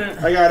 Who's got the...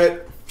 I got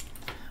it.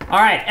 All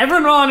right,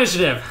 everyone roll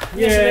initiative.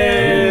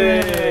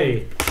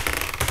 Yay!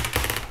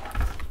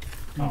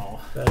 Oh.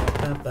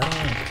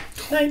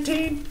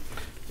 19.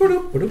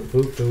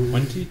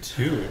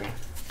 22.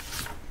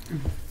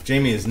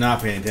 Jamie is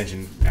not paying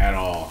attention at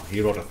all.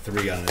 He rolled a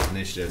 3 on his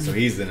initiative, so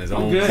he's in his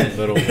own good.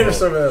 little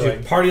Sort world. of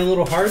Did you party a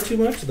little hard too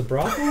much at the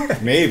brothel?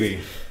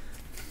 Maybe.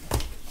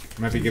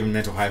 Might be giving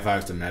mental high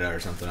fives to Meta or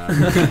something. I don't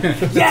know.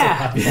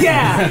 Yeah.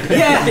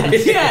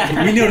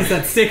 We noticed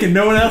that stick and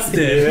no one else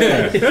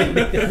did.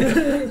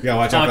 Yeah,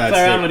 watch out for that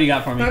Claire, what stick. do you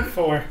got for me?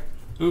 4.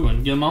 Ooh,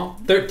 and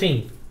Guillemon?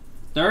 13.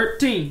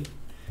 13.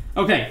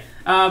 Okay,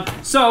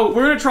 so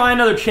we're going to try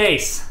another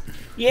chase.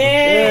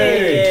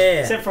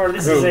 Yay! Except for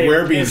this is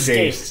We're being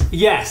escape. chased.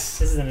 Yes.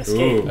 This is an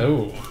escape. Ooh.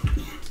 Oh.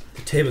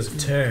 The tables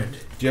have turned.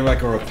 Do you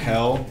have a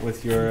rappel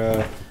with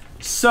your...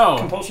 So,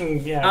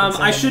 Compulsion,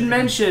 I should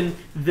mention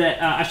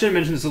that I should have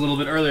mentioned this a little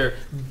bit earlier,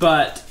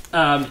 but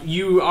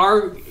you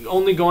are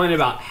only going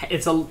about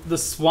the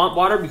swamp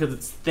water because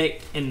it's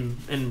thick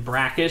and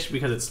brackish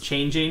because it's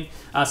changing.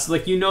 So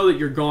you know that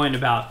you're going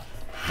about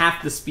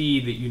half the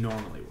speed that you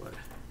normally would.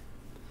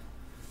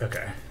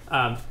 Okay.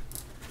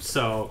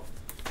 So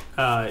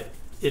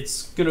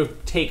it's gonna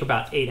take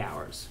about 8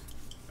 hours.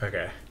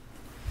 Okay.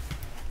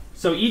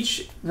 So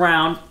each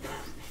round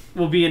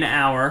will be an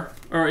hour.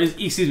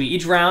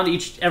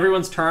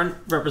 Everyone's turn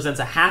represents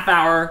a half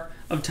hour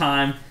of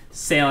time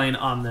sailing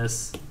on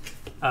this,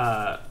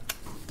 place.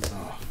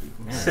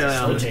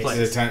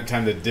 Is it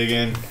time to dig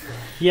in?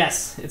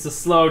 Yes, it's a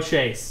slow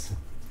chase.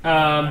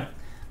 I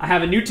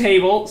have a new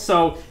table,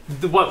 so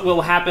what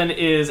will happen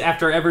is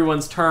after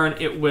everyone's turn,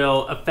 it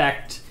will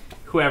affect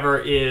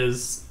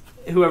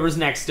whoever's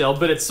next still,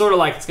 but it's sort of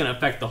like it's going to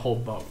affect the whole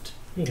boat.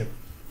 Okay.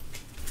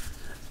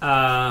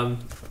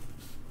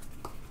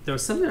 There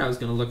was something I was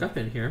going to look up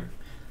in here.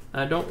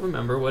 I don't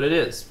remember what it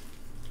is.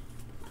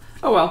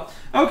 Oh well.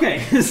 Okay,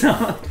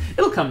 so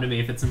it'll come to me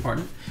if it's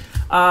important.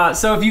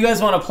 So if you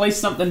guys want to place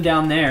something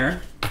down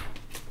there,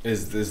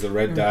 Is the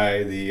red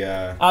die the?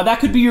 that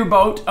could be your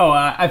boat. Oh,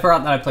 I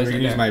forgot that I placed We're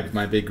it gonna there. use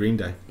my big green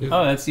die.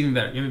 Oh, that's even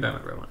better. Give me back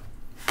my red one.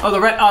 Oh, the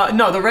red.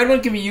 No, the red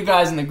one can be you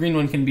guys, and the green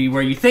one can be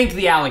where you think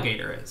the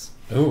alligator is.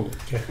 Oh.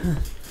 Okay.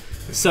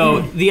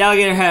 So the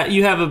alligator,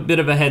 you have a bit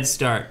of a head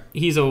start.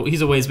 He's a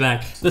ways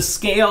back. The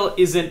scale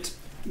isn't.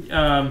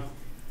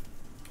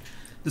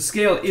 The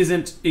scale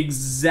isn't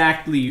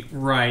exactly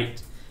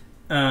right.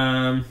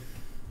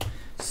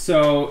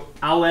 So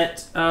I'll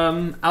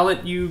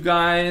let you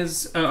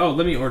guys.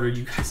 Let me order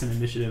you guys an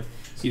initiative.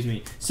 Excuse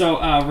me. So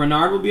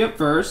Renard will be up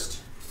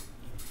first.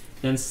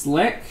 Then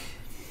Slick.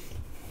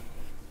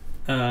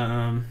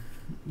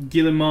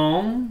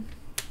 Guillemot,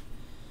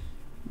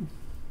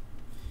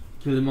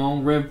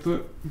 Rip.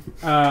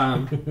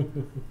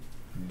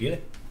 Get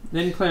it?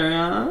 Then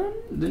Clarion.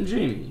 Then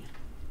Jamie.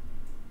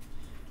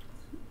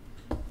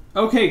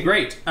 Okay,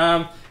 great.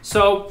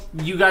 So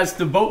you guys,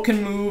 the boat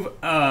can move.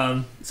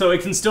 So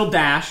it can still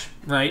dash,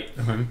 right?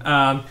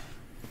 Okay.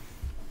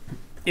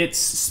 Its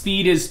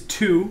speed is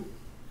 2,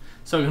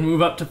 so it can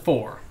move up to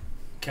 4.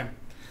 Okay.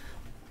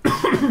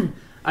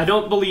 I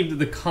don't believe that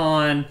the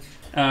con.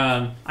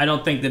 I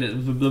don't think that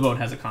the boat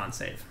has a con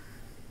save.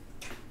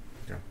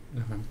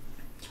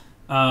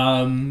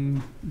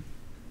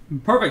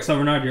 Perfect. So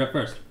Renard, you're up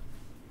first.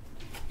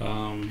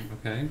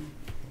 Okay.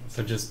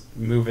 So just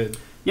move it.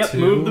 Yep.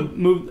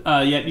 to-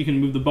 Yep. You can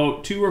move the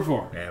boat 2 or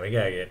 4. Yeah, we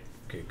gotta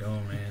get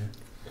going, man.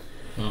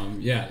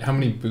 Yeah. How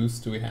many boosts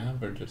do we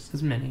have, or just?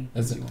 As many.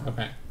 Is it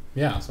okay?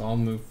 Yeah. So I'll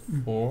move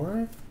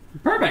 4,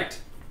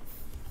 Perfect.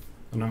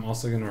 and I'm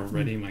also gonna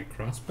ready my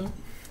crossbow.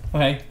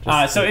 Okay.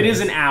 Just So in it is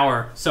case. an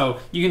hour. So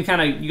you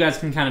guys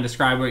can kind of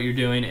describe what you're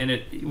doing, and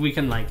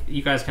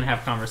you guys can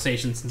have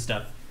conversations and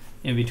stuff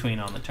in between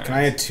on the turns. Can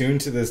I attune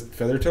to this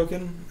feather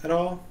token at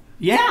all?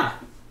 Yeah.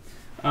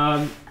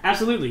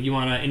 Absolutely. You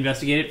want to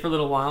investigate it for a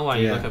little while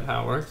you Yeah. look up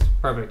how it works?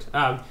 Perfect.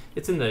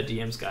 It's in the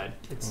DM's guide.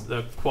 It's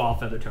the Qual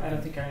Feather Token. I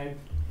don't think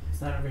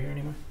it's not over here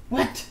anymore.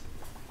 What?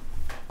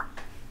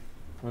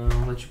 I'll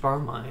let you borrow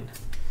mine.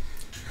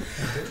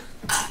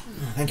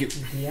 Thank you.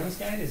 DM's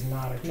guide is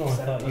not a No, I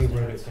set of thought you post-it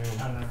wrote notes. it down.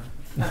 I don't know.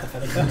 Not the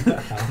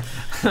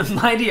feather.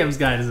 My DM's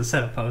guide is a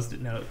set of post-it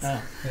notes.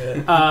 Oh.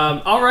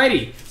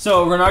 Alrighty.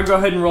 So, Renard, go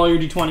ahead and roll your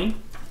d20.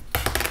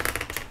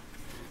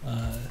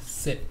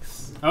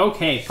 6.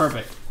 Okay,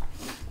 perfect.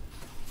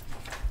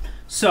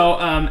 So,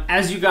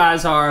 as you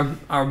guys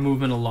are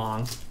moving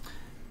along,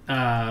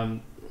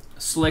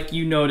 Slick,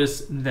 you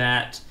notice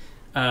that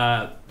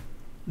all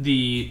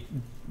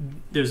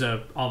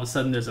of a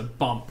sudden there's a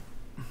bump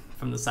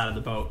from the side of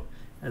the boat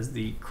as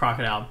the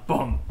crocodile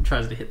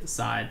tries to hit the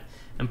side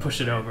and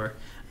push it over.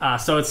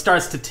 So it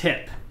starts to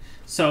tip.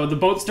 So the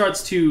boat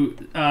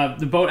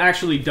the boat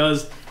actually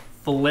does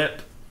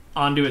flip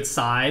onto its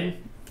side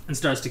and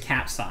starts to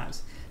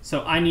capsize.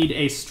 So I need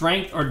a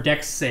strength or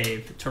dex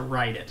save to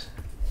right it.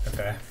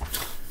 Okay.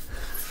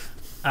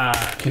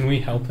 Can we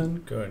help him?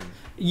 Good.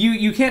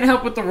 You can't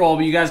help with the roll,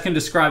 but you guys can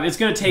describe. It's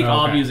going to take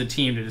all of Okay. you as a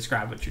team to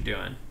describe what you're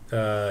doing.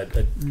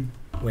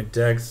 With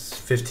dex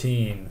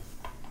 15.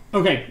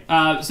 Okay,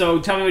 so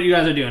tell me what you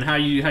guys are doing. How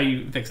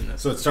you fixing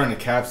this? So it's starting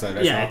to capsize.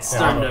 Right? Yeah, it's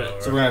starting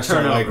to. So we're gonna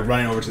start turn like over.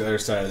 running over to the other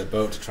side of the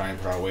boat to try and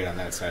put our weight on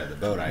that side of the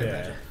boat. I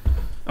imagine.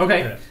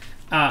 Okay,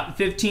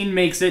 15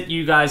 makes it.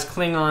 You guys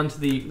cling on to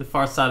the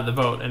far side of the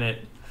boat, and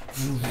it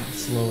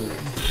Slowly.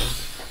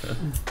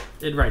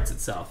 rights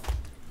itself.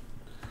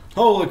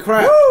 Holy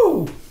crap!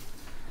 Woo!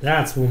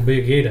 That's one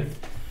big hitter.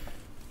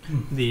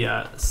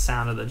 The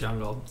sound of the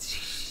jungle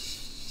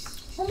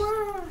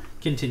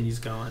continues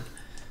going.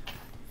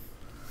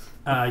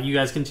 You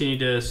guys continue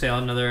to sail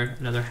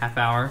another half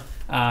hour.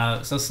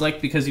 So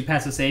Slick, because you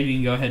passed the save, you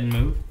can go ahead and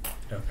move.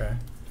 Okay.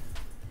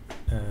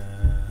 So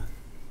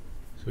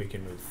we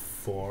can move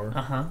 4.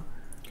 Uh-huh.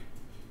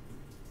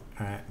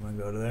 Alright, I'm gonna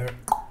go to there.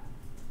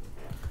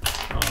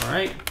 All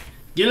right.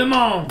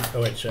 Guillemot!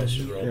 Oh wait, I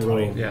should roll Yeah,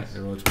 20. roll. Yeah.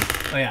 Roll 20.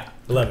 Oh, yeah.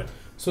 11.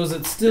 So does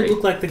it still Great.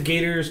 look like the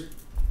gator's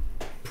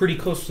pretty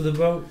close to the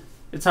boat?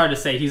 It's hard to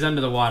say. He's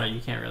under the water.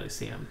 You can't really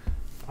see him.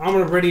 I'm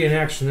gonna ready an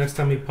action next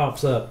time he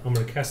pops up. I'm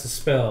gonna cast a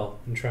spell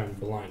and try and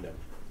blind him.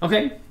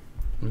 Okay.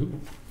 Ooh.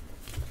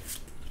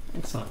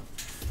 Excellent.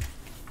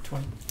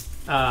 20.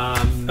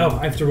 Oh,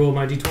 I have to roll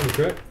my d20,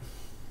 correct?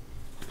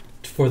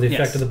 For the effect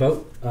Yes. of the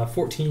boat?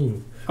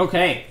 14.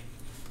 Okay.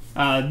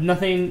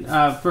 Nothing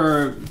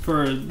for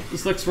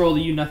Slick's roll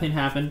to you. Nothing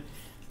happened,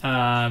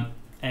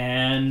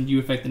 and you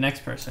affect the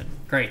next person.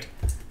 Great.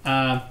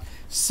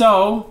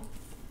 So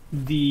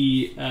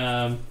the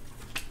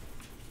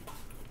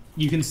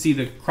you can see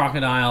the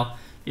crocodile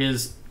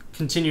is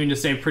continuing to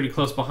stay pretty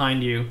close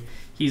behind you.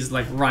 He's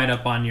like right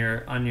up on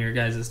your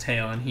guys'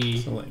 tail, and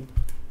he So like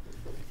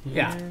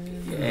Yeah.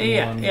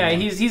 Yeah.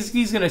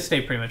 He's gonna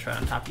stay pretty much right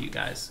on top of you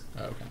guys.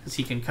 Okay. Because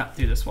he can cut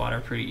through this water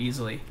pretty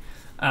easily.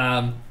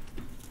 And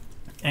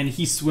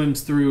he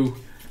swims through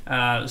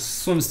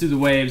the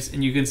waves,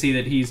 and you can see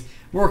that he's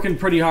working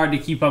pretty hard to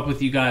keep up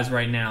with you guys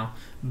right now.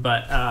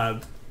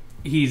 But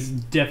he's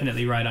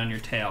definitely right on your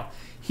tail.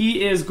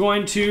 He is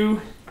going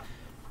to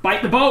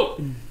bite the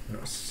boat.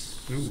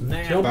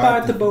 Don't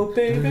bite the boat,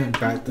 baby.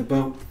 Bite the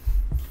boat.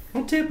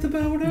 Don't tip the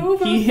boat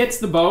over. He hits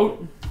the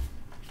boat,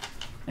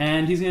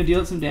 and he's going to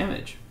deal it some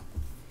damage.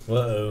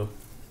 Whoa.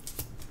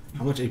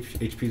 How much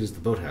HP does the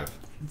boat have?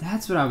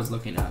 That's what I was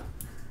looking up.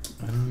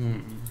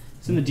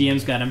 It's in the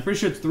DM's guide. I'm pretty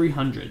sure it's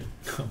 300.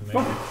 Oh,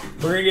 man.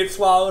 We're gonna get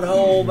swallowed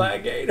whole by a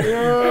gator.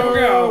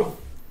 Go.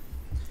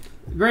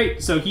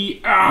 Great. So he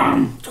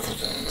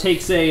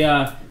takes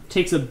a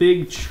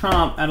big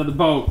chomp out of the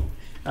boat.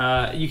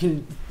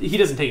 He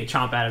doesn't take a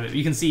chomp out of it.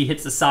 You can see he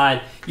hits the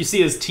side. You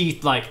see his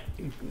teeth like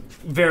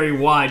very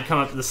wide come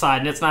up to the side,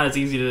 and it's not as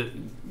easy to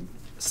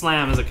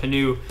slam as a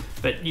canoe.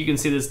 But you can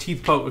see his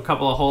teeth poke a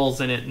couple of holes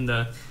in it,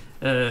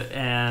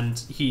 and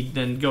he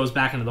then goes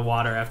back into the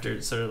water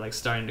after sort of like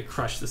starting to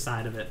crush the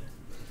side of it.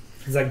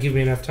 Does that give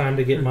me enough time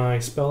to get my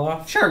spell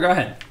off? Sure, go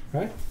ahead.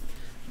 Right.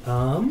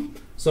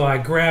 So I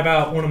grab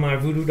out one of my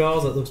voodoo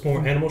dolls that looks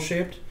more animal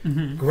shaped,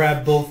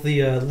 grab both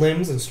the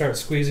limbs and start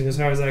squeezing as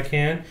hard as I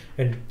can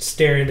and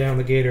staring down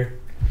the gator.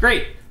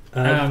 Great.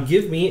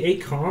 Give me a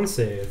con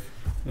save.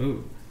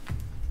 Ooh.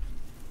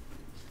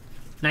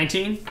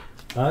 19?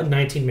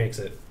 19 makes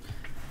it.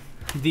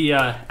 The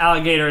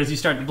alligator, as you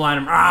start to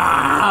blind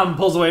him,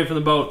 pulls away from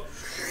the boat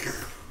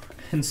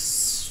and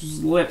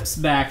slips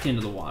back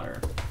into the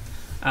water.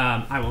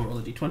 I will roll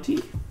a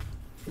d20.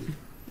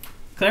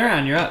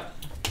 Clarion, you're up.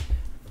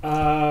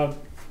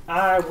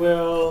 I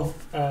will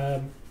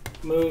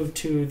move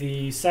to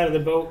the side of the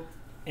boat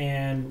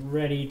and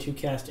ready to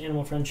cast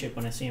Animal Friendship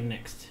when I see him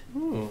next.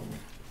 Ooh.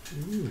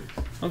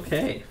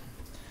 Okay.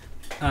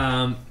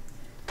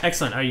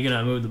 Excellent. Are you going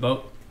to move the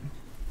boat?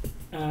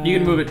 You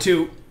can move it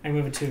too. I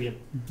move it to you.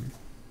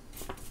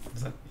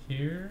 Is that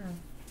here?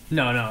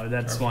 No,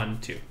 that's 1,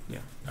 2. Yeah.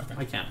 Okay.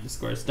 I count the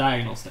squares.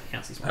 Diagonal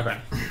counts as well. Okay.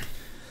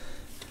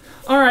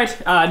 All right.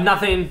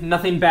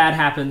 Nothing bad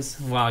happens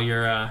while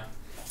you're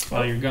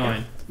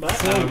going.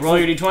 But Roll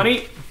your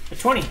d20. a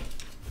 20.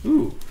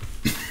 Ooh.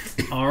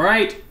 All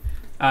right.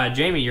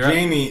 Jamie, you're up.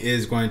 Jamie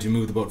is going to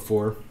move the boat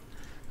forward.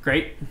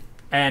 Great.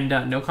 And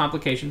no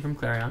complication from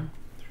Clarion.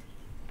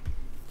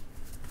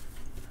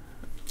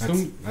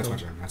 That's my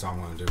turn. That's all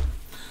I'm going to do.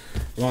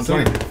 Roll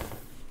 20.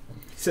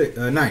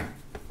 9.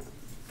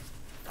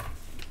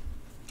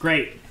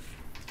 Great.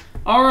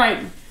 All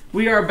right.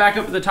 We are back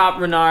up at the top,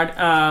 Renard.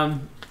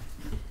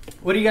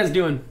 What are you guys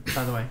doing,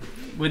 by the way?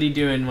 What are you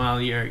doing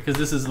while you're... Because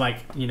this is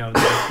like, been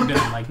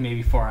like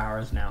maybe 4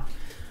 hours now.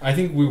 I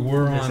think we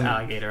were There's on an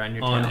alligator on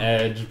your on tail.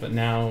 edge, but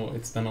now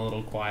it's been a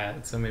little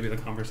quiet, so maybe the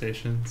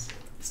conversation's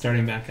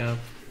starting back up.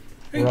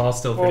 We're all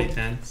still pretty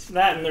tense.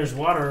 That and there's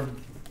water.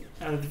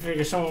 I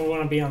figure someone would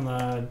want to be on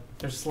the...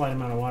 There's a slight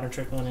amount of water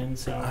trickling in,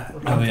 so...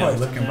 I'm probably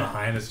looking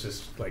behind us,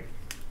 just like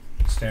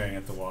staring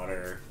at the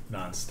water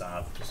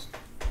nonstop, just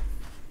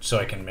so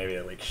I can maybe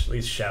at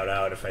least shout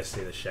out if I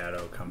see the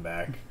shadow come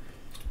back.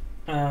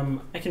 I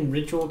can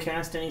ritual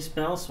cast any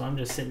spell, so I'm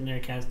just sitting there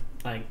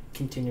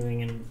continuing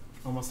in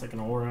almost like an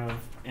aura of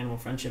Animal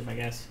Friendship, I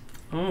guess.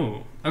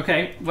 Oh,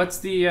 okay. What's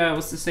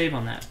the save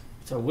on that?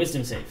 So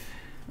wisdom save.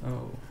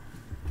 Oh.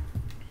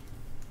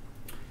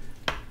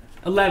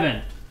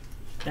 11.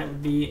 That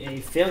would be a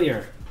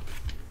failure.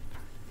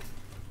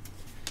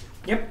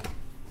 Yep.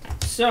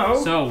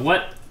 So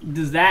what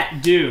does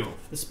that do?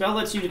 The spell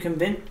lets you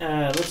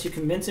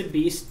convince a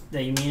beast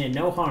that you mean it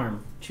no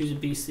harm. Choose a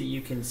beast that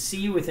you can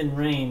see within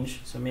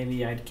range. So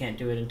maybe I can't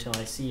do it until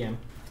I see him.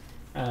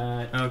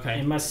 Okay.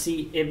 It must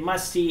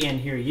see and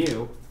hear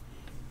you.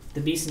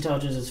 The beast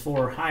intelligence is 4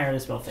 or higher. The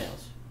spell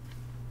fails.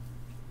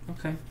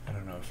 Okay. I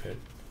don't know if it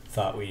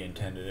thought we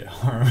intended it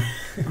harm.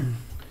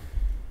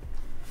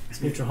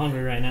 It's neutral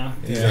hungry right now.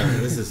 Yeah,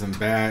 this is a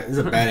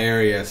bad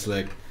area,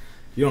 Slick.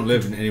 You don't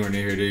live anywhere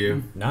near here, do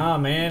you? Nah,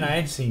 man, I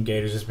ain't seen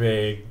gators this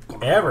big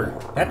ever.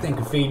 That thing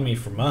could feed me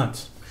for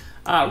months.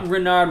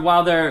 Renard,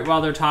 while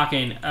they're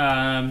talking, give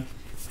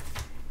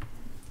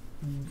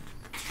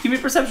me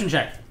a perception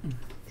check.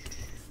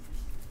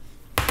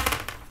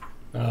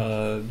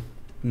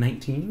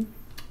 19?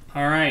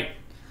 All right.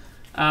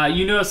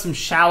 You notice some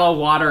shallow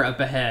water up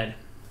ahead.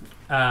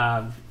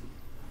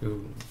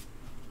 Ooh.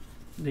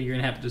 That you're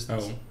gonna have to just.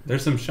 Oh,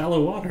 there's some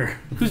shallow water.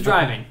 Who's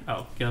driving?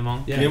 Oh,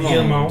 Guillemot. Yeah,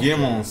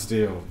 Guillemot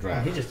still He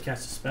driving. just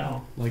cast a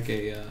spell. like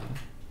a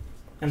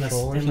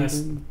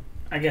Unless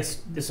I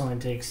guess this only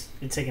takes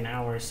an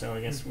hour, so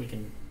I guess we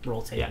can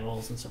rotate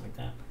rolls and stuff like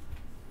that.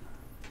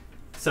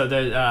 So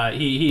there,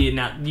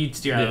 you'd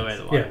steer out of the way of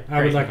the water. Yeah,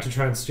 I would like to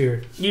try and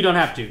steer. You don't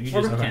have to. You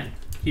just Okay. can.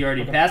 He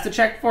already passed the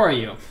check for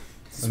you.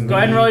 Go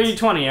ahead and roll your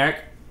 20, Eric.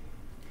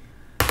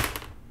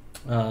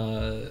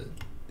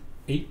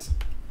 8.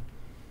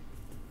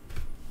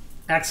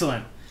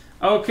 Excellent.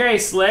 Okay,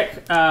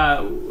 Slick.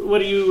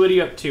 What are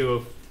you up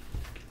to?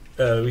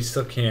 We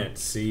still can't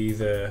see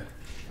the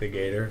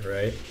gator,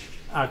 right?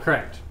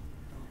 Correct.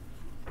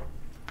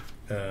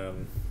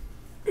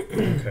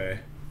 Okay.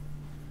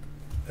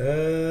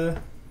 I'm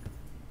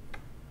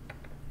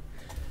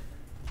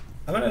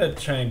gonna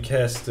try and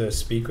cast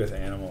Speak with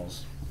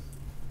Animals.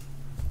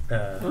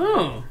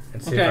 Oh.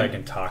 And see if I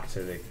can talk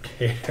to the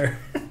gator.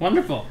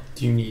 Wonderful.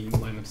 Do you need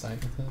line of sight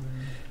with it?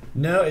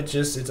 No,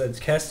 it's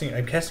casting.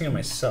 I'm casting it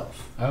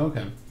myself, Oh,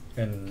 okay.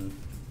 and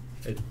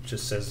it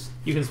just says,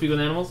 You can speak with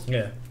animals?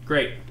 yeah.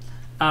 Great.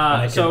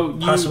 And I So can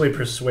possibly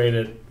persuade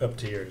it up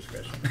to your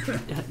discretion.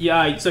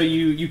 Yeah, so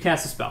you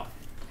cast a spell.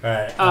 All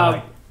right.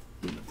 Uh,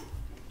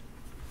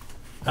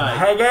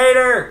 Hey,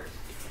 Gator!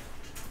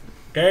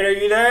 Gator,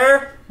 you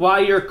there?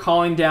 While you're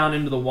calling down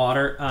into the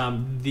water,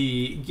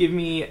 give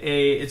me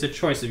it's a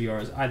choice of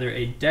yours, either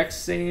a dex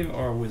save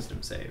or a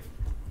wisdom save.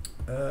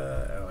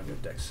 I want to do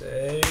dex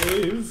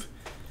save.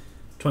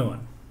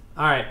 21.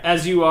 All right,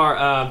 as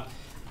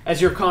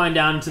you're calling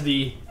down to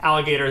the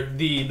alligator,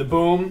 the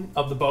boom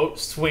of the boat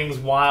swings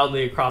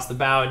wildly across the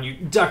bow, and you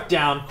duck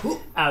down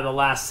at the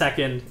last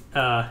second,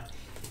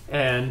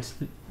 and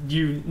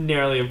you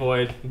narrowly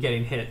avoid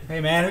getting hit. Hey,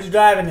 man, who's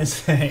driving this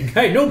thing?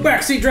 Hey, no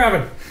backseat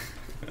driving.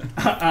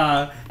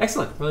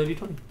 Excellent. Roll a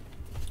d20.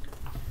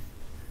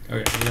 Okay,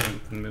 you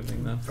haven't been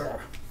moving then.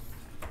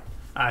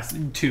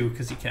 2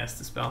 because you cast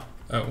the spell.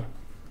 Oh.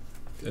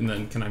 And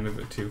then can I move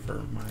it 2 for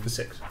mine? The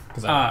 6.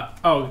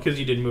 Because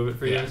you did move it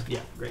for Yeah. yours? Yeah,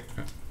 great.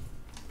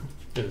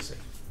 Do the 6.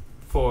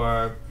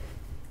 For...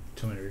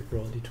 Do you want to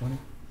roll a d20?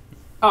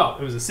 Oh,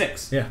 it was a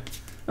 6. Yeah.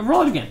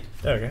 Roll it again.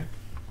 Okay.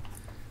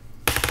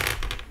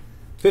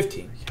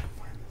 15.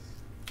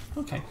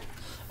 Okay.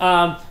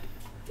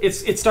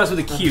 It starts with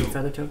a Q.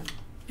 Feather token?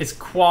 It's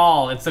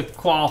qual. It's a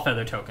qual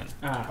feather token.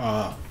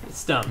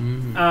 It's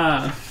dumb.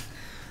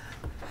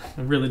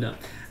 Really dumb.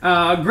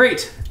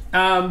 Great.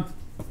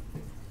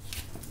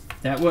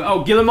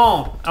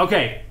 Guillemot.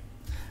 Okay.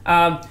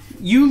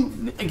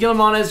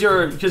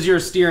 Guillemot, because you're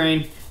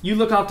steering, you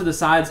look off to the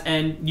sides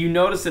and you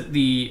notice that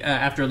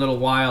after a little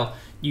while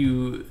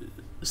you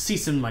see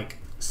some like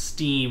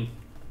steam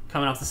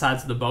coming off the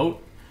sides of the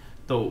boat.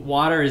 The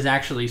water is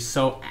actually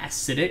so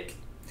acidic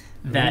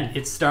that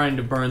it's starting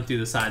to burn through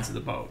the sides of the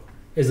boat.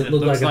 Does it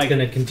look like it's going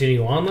to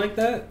continue on like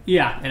that?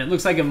 Yeah, and it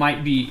looks like it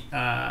might be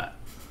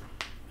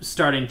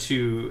starting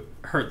to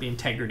hurt the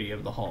integrity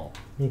of the hull.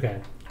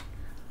 Okay.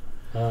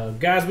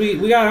 Guys,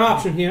 we got an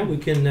option here. We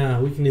can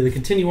either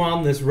continue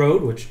on this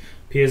road, which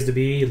appears to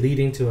be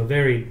leading to a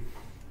very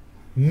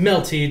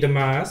melty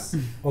demise,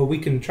 or we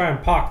can try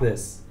and park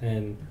this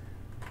and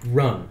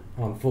run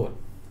on foot.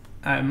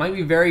 It might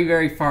be very,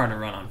 very far to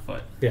run on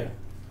foot. Yeah.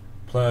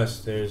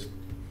 Plus, there's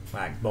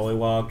like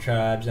bullywog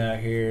tribes out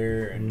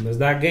here, And there's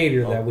that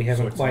gator that we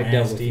haven't sorts of quite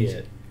dealt with nasties.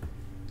 yet.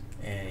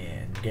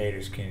 And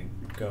gators can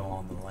go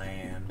on the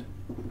land.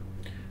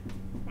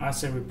 I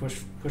say we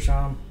push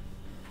on.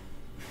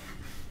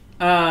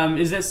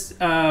 Is this?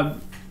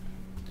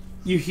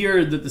 You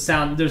hear that the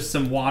sound? There's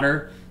some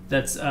water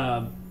that's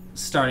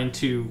starting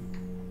to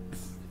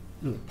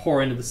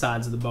pour into the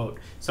sides of the boat.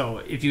 So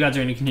if you guys are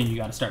going to continue, you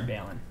got to start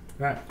bailing.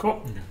 Right,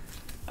 cool.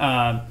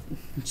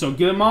 So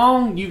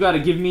Guillemot, you got to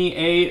give me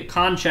a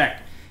con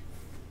check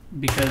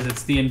because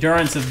it's the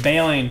endurance of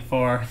bailing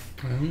for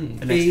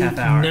the next half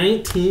hour.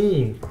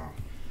 19.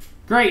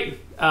 Great.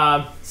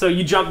 So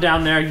you jump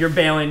down there. You're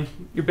bailing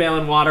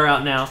water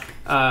out now,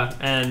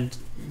 and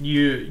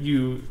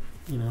you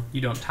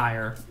don't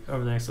tire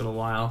over the next little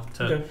while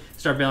to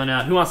start bailing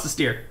out. Who wants to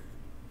steer?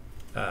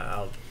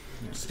 I'll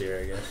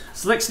steer, I guess.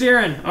 Slick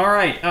steering. All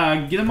right.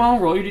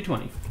 Guillemot, roll your d20.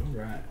 All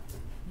right.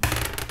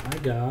 I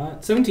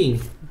got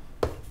 17.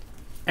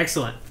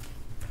 Excellent.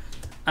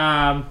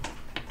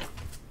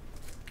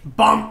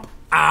 Bump.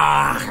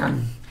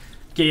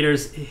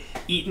 Gator's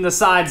eating the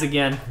sides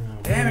again. Oh,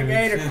 Damn it,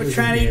 man. Gator! Quit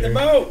trying to eat the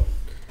boat!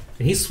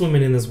 And he's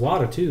swimming in this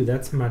water, too.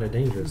 That's mighty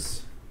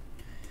dangerous.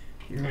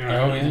 Oh,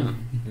 yeah.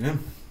 Yeah.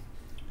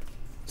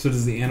 So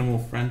does the animal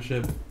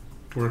friendship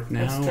work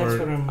now? That's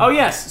what I'm... Oh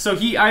yes. So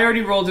I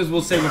already rolled his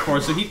will save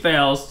before, so he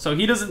fails. So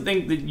he doesn't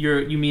think that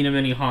you mean him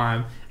any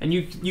harm, and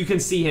you can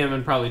see him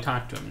and probably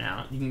talk to him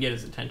now. You can get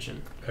his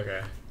attention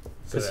Okay.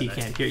 because he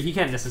can't hear. He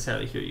can't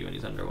necessarily hear you when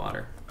he's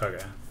underwater.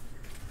 Okay.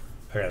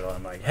 Okay, well,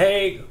 I'm like,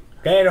 hey,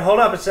 Gator, hold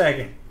up a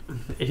second.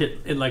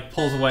 It like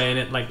pulls away and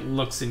it like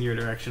looks in your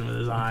direction with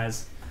his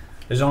eyes.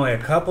 There's only a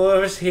couple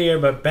of us here,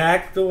 but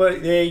back the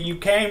way you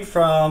came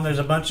from, there's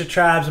a bunch of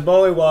tribes of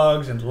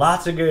bullywogs and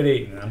lots of good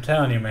eating. I'm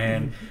telling you,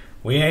 man,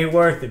 we ain't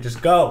worth it.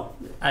 Just go.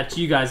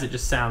 To you guys, it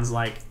just sounds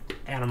like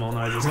animal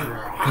noises,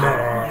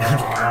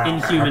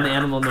 inhuman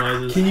animal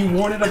noises. Can you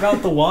warn it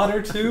about the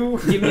water too?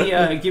 Give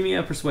me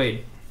a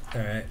persuade.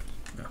 All right.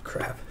 Oh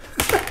crap.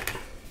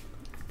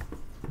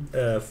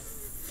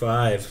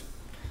 5.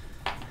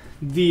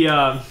 The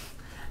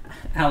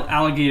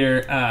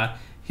alligator,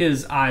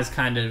 his eyes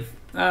kind of.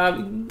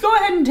 Go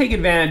ahead and take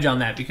advantage on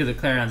that because of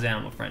Clarion's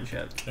animal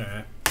friendship.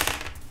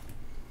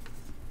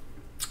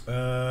 All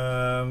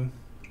right.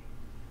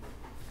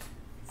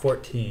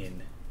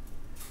 14.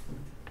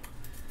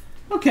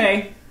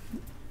 Okay.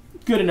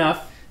 good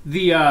enough.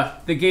 The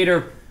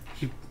gator,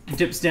 he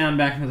dips down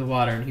back into the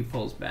water and he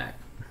pulls back.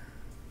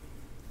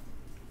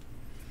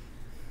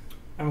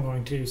 I'm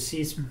going to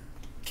cease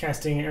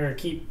casting or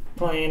keep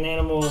playing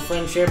animal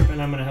friendship,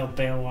 and I'm going to help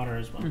bail water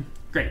as well.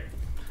 Great.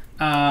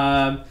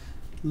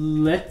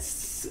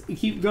 Let's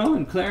keep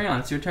going. Clarion,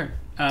 it's your turn.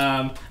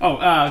 I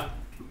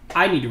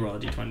need to roll a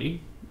d20.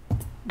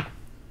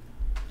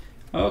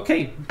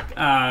 Okay.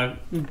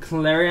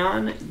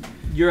 Clarion,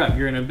 you're up.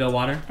 You're going to bail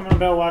water. I'm going to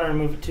bail water and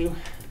move it 2.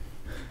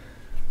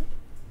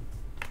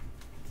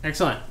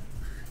 Excellent.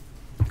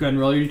 Go ahead and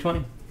roll your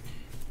d20.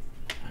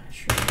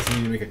 Sure. So you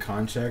need to make a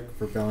con check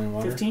for bailing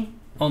water. 15?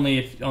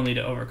 Only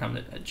to overcome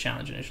the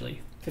challenge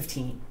initially.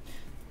 15.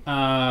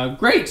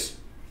 Great.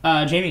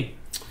 Jamie.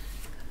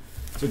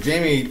 So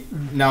Jamie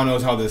now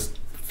knows how this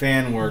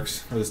fan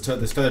works, or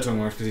this feather tongue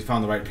works, because he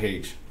found the right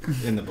page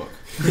in the book.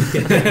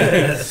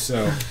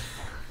 So,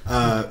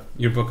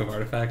 Your book of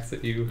artifacts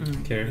that you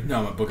carry.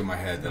 no, my book in my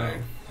head that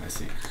I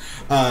see.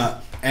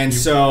 And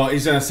so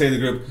he's gonna say to the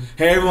group,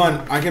 "Hey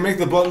everyone, I can make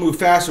the boat move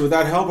faster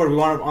without help, or do we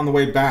want it on the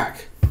way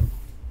back?"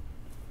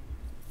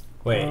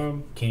 Wait,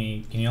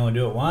 can you only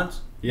do it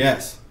once?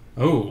 Yes.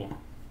 Oh.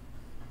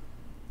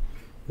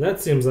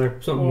 That seems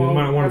like something we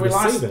might want to be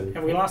saving.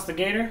 Have we lost the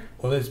gator?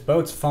 Well, this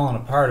boat's falling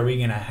apart. Are we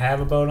gonna have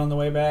a boat on the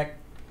way back?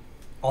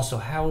 Also,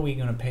 how are we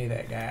gonna pay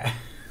that guy?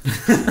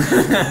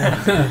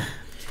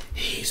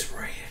 He's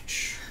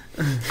rich.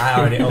 I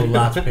already owe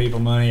lots of people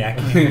money. I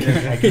can't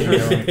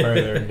go any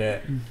further in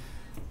debt.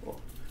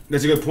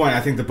 That's a good point.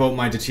 I think the boat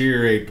might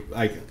deteriorate.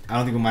 Like, I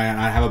don't think we might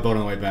not have a boat on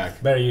the way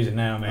back. Better use it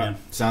now, man.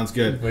 Sounds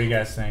good. What do you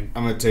guys think?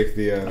 I'm gonna take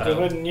the Go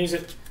ahead and use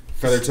it.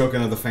 feather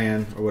token of the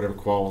fan, or whatever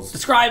qualls.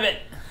 Describe it.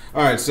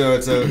 All right, so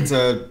it's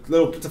a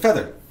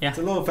feather. Yeah. It's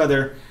a little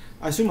feather.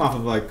 I assume off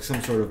of like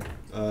some sort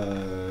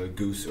of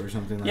goose or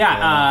something like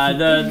Yeah.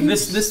 that.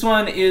 This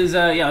one is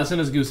this one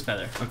is goose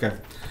feather. Okay.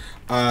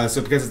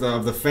 So because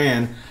of the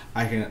fan,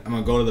 I'm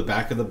gonna go to the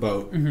back of the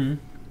boat, and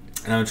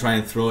I'm gonna try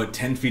and throw it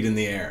 10 feet in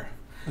the air.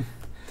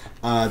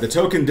 The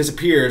token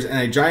disappears, and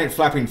a giant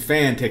flapping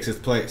fan takes its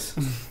place.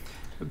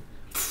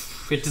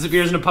 It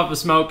disappears in a puff of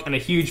smoke, and a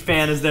huge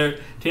fan is there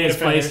taking its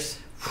place.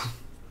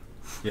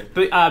 Yeah.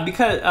 But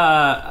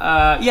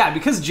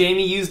because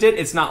Jamie used it,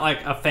 it's not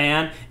like a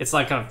fan. It's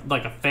like a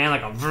fan,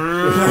 like a. It's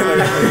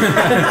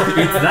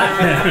that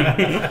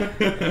fan.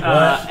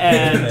 What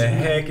and the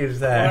heck is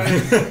that?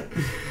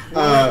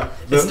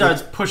 it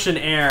starts pushing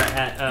air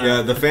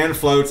at. The fan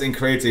floats and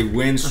creates a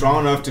wind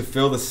strong enough to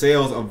fill the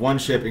sails of one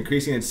ship,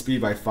 increasing its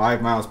speed by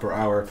 5 miles per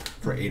hour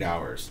for 8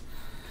 hours.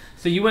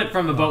 So you went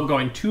from a boat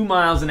going 2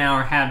 miles an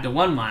hour, halved to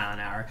 1 mile an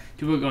hour,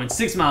 to a boat going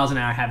 6 miles an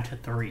hour, halved to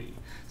 3.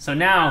 So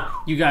now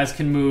you guys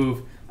can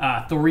move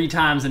 3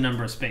 times the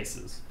number of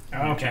spaces.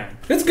 Okay.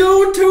 It's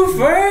going too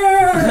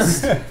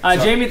fast!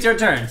 Jamie, it's your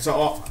turn.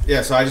 So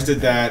so I just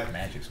did that.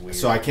 Magic's weird.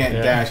 So I can't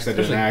dash because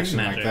I did an action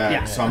magic. like that.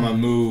 Yeah. So I'm gonna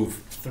move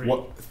 3.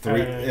 what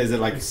 3? Is it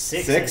like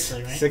 6, 6?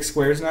 actually, right? 6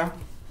 squares now?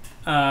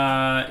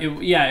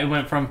 It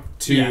went from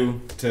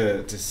 2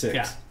 to 6.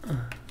 Yeah.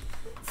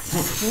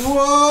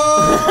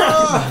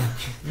 Whoa!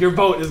 Your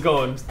boat is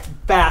going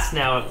fast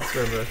now up this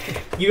river.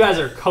 You guys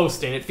are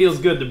coasting. It feels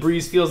good. The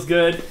breeze feels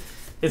good.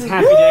 It's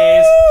happy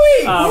days.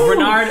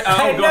 Renard, go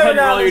ahead and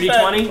roll your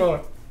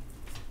d20.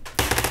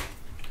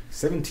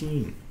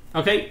 17.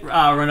 Okay,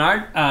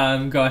 Renard,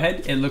 go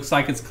ahead. It looks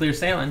like it's clear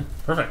sailing.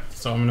 Perfect.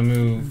 So I'm gonna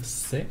move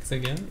 6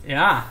 again.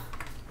 Yeah.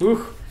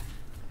 Ooh.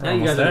 Now you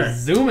guys almost are there.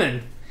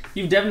 zooming.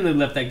 You've definitely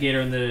left that gator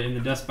in the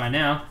dust by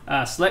now.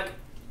 Slick,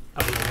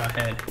 go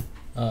ahead.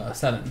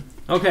 7.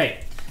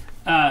 Okay.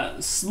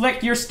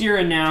 Slick, you're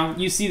steering now.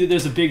 You see that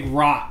there's a big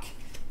rock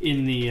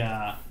in the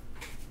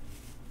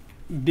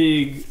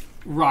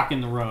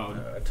road.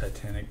 A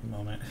Titanic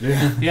moment.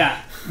 Yeah.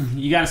 Yeah.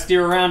 You got to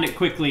steer around it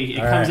quickly. It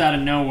All comes right. out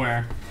of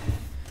nowhere.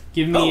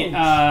 Give me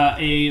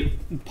a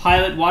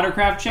pilot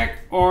watercraft check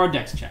or a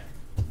dex check.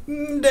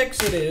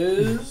 Dex it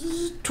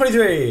is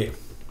 23.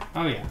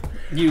 Oh yeah.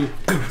 You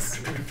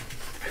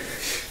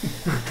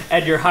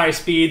at your high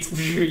speeds.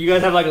 You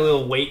guys have like a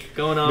little wake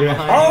going on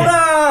behind you.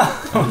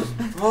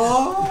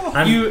 Oh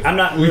no! I'm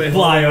not We really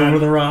fly holding over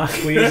on the rock.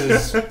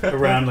 squeezes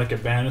around like a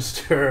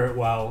banister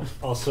while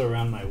also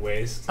around my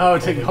waist. Oh,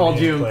 to holding hold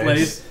me you in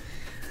place.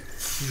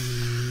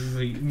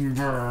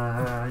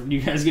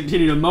 You guys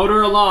continue to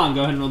motor along.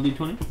 Go ahead and roll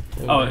d20.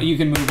 Oh, you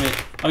can move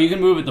it. Oh, you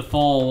can move it the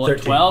full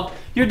 13. 12.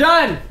 You're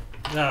done.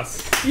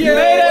 Yes. You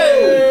made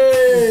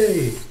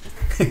it.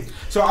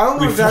 So I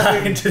don't know We fly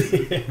exactly. into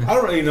the air. I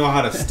don't really know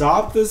how to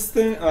stop this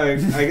thing.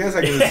 Like, I guess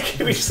I can.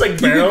 Can we just like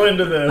barrel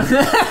into the?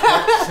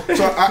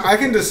 So I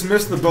can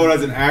dismiss the boat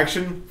as an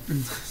action,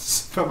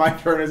 but my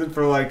turn isn't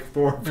for like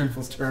 4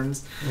 people's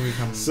turns.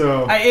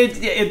 So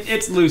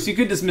It's loose. You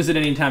could dismiss it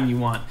anytime you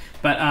want.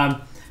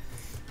 But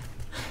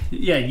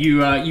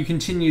you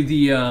continue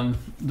the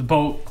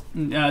boat.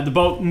 The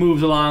boat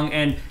moves along,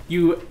 and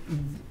you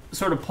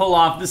sort of pull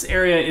off. This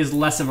area is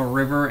less of a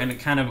river, and it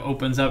kind of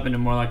opens up into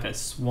more like a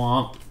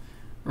swamp,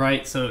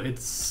 right? So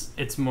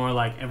it's more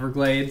like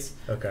Everglades.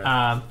 Okay.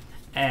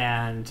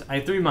 And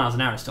 3 miles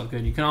an hour is still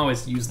good. You can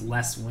always use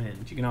less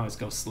wind. You can always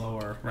go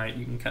slower, right?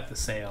 You can cut the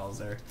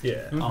sails or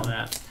all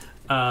that.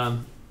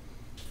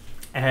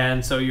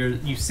 And so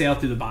you sail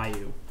through the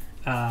bayou.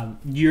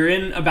 You're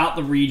in about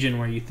the region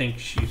where you think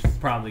she's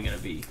probably going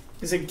to be.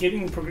 Is it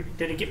getting?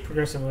 Did it get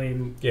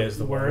progressively is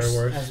the worse?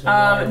 water worse? As the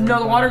water No, the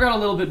went water down? got a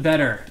little bit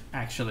better,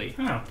 actually.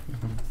 Oh,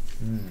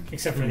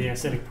 except for the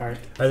acidic part.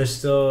 Are there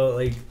still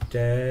like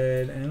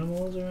dead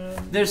animals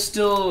around? There's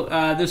still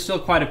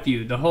quite a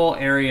few. The whole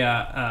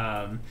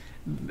area,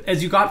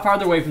 as you got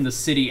farther away from the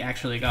city,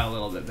 actually got a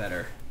little bit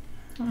better.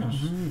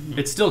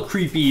 It's still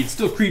creepy. It's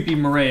still creepy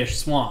Maraish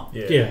Swamp.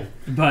 Yeah.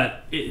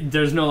 But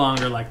there's no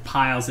longer like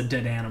piles of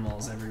dead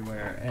animals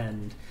everywhere,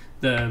 and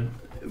the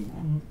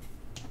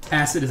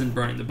acid isn't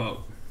burning the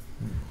boat.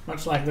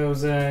 Much like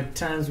those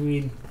times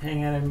we'd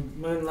hang out in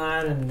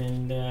moonlight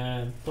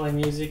and play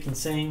music and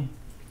sing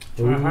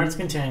to our heart's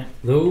content.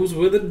 Those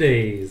were the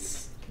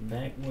days.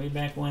 Way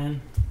back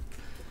when.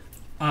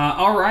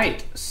 All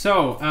right.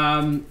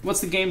 So,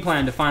 what's the game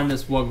plan to find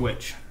this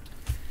Wug-Witch?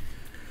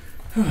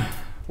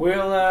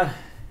 Well,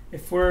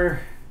 if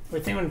we're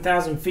within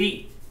 1,000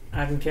 feet,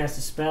 I can cast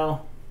a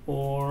spell,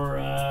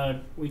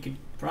 or we could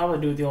probably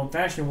do it the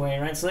old-fashioned way,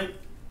 right, Slick?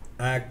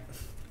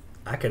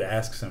 I could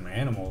ask some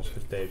animals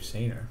if they've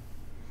seen her.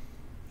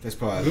 That's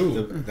probably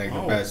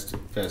the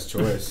best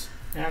choice.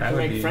 I That can would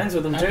make be friends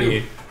with them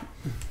happy. too.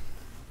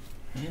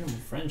 Animal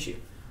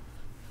friendship.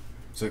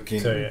 So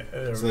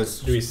let's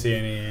do we see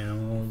any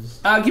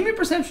animals? Give me a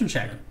perception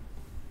check.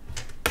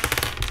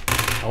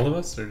 All of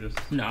us, or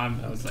just? No,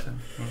 I was like,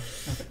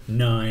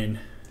 9.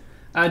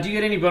 do you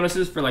get any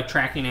bonuses for like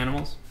tracking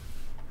animals?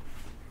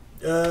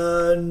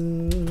 I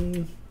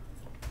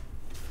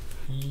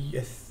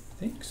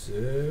think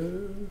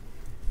so.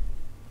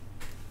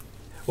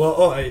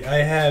 Well, I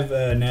have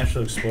a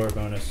natural explorer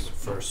bonus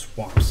for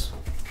swamps.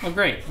 Oh,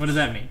 great. What does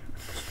that mean?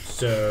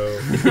 So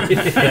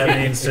that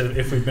means that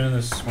if we've been in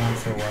the swamp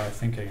for a while, I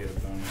think I get a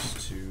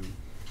bonus to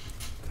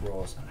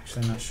rolls. I'm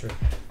actually not sure.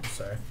 I'm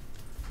sorry.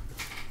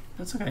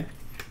 That's okay.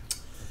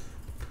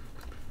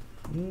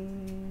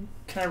 Can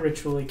I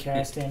ritually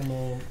cast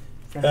animal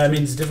friendship? That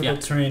means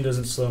difficult terrain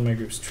doesn't slow my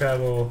group's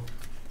travel.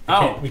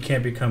 We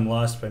can't become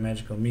lost by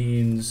magical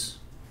means.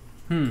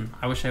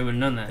 I wish I would have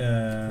known that.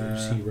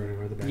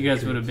 You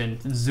guys would have been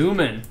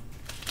zooming.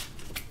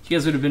 You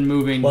guys would have been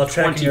moving while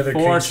tracking other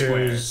 24 creatures,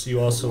 squares. you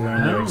also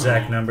learn their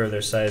exact number,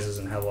 their sizes,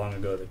 and how long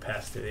ago they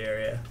passed through the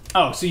area.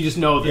 Oh, so you just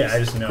know this. Yeah, I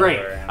just know. Great.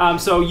 where I am.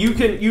 So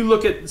you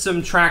look at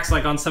some tracks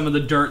like on some of the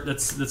dirt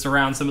that's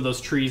around some of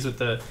those trees with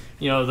the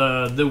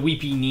the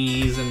weepy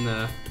knees and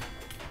the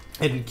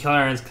hidden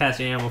Clarence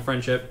casting animal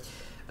friendship.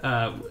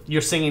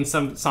 You're singing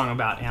some song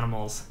about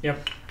animals.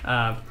 Yep.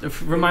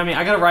 Remind me,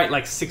 I gotta write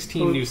like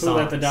 16 new songs. Who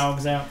let the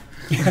dogs out?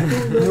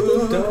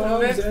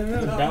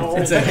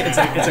 It's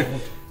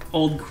a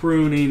old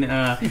crooning.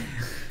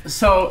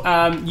 So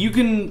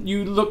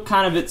you look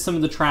kind of at some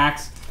of the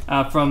tracks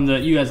from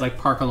you guys like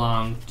park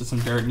along to some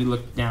dirt and you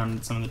look down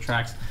at some of the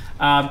tracks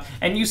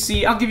and you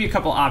see. I'll give you a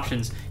couple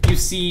options. You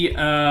see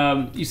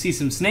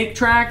some snake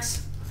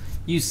tracks.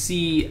 You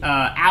see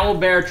owl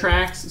bear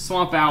tracks,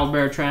 swamp owl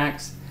bear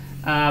tracks,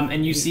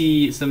 and you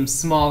see some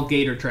small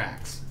gator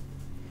tracks.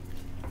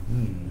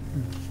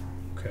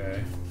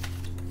 Okay.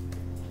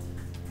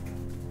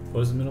 What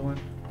was the middle one?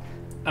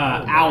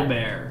 Owl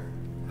bear.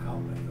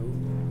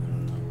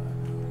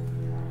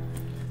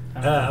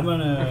 I'm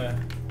gonna.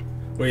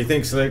 What do you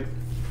think, Slick?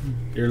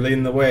 You're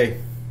leading the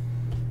way.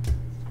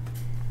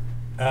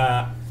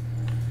 We're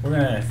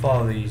gonna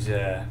follow these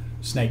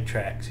snake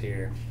tracks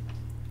here.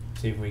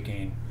 See if we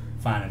can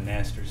find a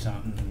nest or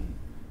something.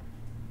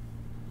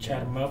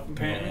 Chat them up,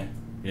 apparently.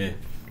 Yeah.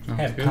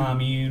 Have good.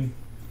 commune.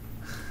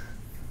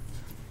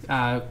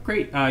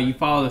 Great. You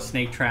follow the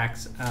snake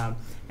tracks,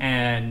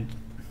 and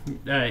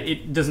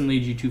it doesn't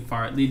lead you too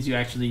far. It leads you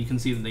you can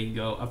see that they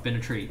go up in a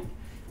tree,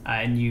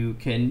 and you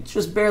can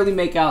just barely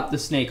make out the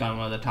snake on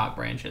one of the top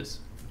branches,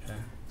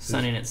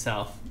 sunning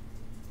itself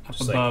up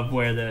Just above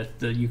where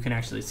the you can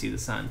actually see the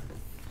sun.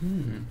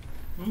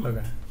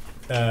 Okay.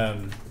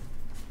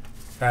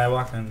 I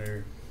walk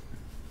underneath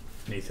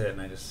it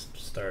and I just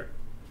start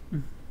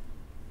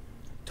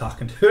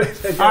talking to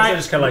it. I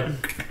just kind of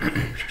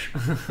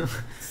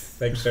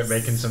like start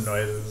making some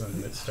noises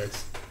and it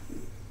starts.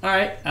 All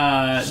right.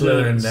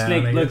 Slithering The down,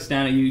 snake I looks guess.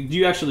 down at you. Do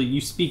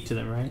you speak to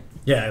them, right?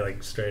 Yeah,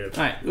 like straight up.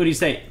 All right. What do you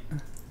say?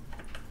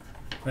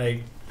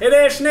 Like, hey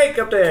there, snake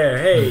up there.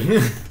 Hey.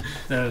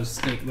 The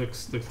snake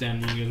looks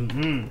down at you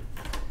and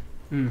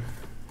goes,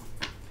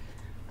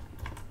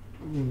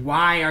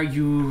 Why are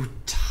you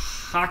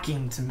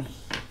talking to me?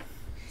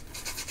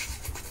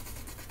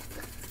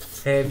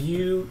 Have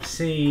you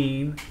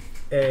seen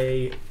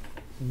a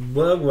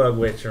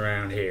Wug-Witch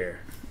around here?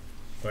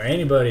 Or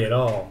anybody at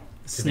all?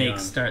 to be Snake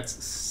honest?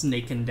 starts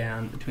snaking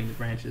down between the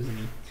branches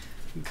and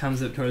he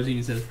comes up towards you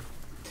and he says,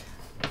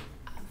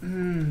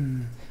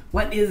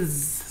 what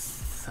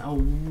is a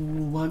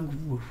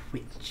Wug-Witch?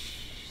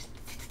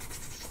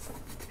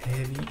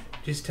 Have you?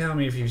 Just tell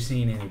me if you've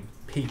seen any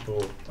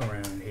people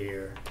around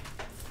here.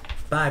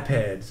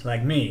 bipeds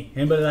like me.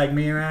 Anybody like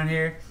me around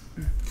here?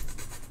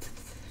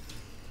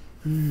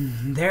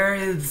 There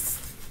is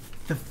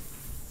the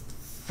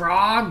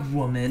frog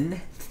woman.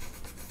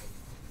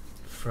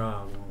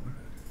 Frog woman.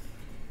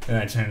 And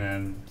I turn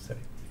around and say,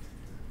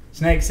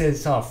 Snake said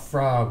saw a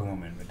frog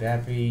woman. Would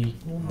that be...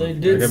 They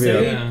There did could be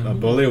say. a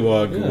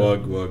bullywug, Yeah.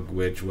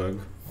 Wug-Witch, Wug.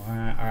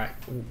 Alright.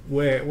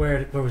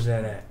 Where was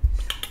that at?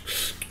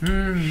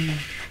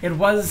 It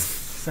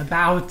was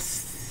about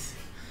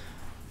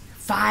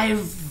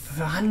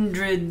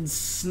 500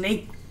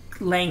 snake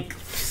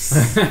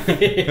lengths.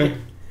 I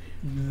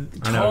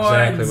know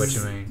exactly what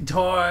you mean.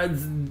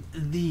 Towards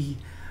the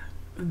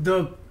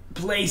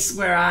place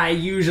where I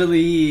usually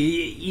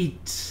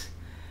eat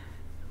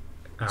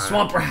Alright.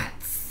 swamp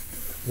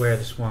rats. Where are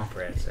the swamp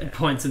rats It at?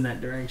 points in that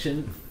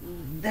direction.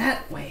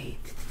 That way.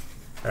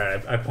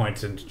 Alright, I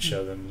point and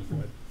show them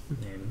what,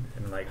 and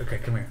I'm like, okay,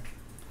 come here.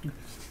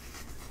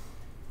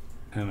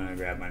 I'm gonna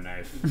grab my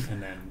knife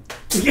and then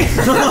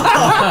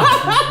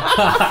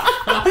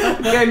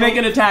Okay, make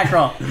an attack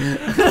roll.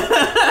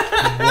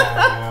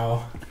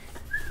 wow.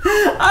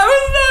 I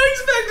was not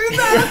expecting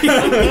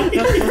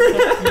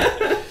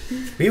that.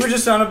 We were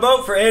just on a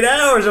boat for 8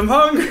 hours. I'm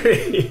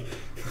hungry.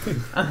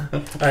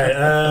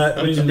 Alright,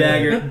 What's your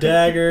dagger?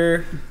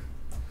 Dagger.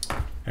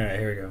 Alright,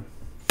 here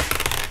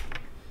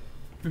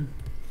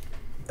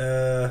we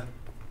go.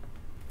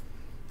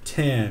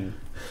 10.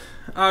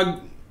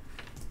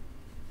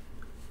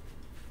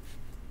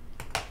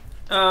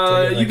 You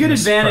like get a advantage.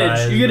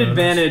 surprise You get bonus?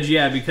 advantage,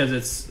 yeah,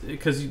 because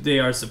they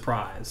are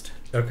surprised.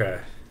 Okay.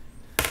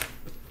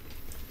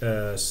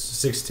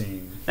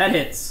 16. That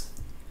hits.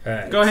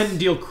 Alright. Go ahead and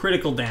deal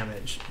critical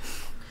damage.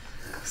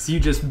 So you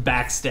just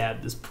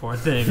backstabbed this poor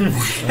thing.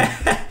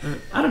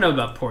 I don't know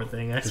about poor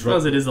thing. I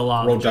suppose it is a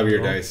lot. Roll double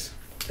your dice.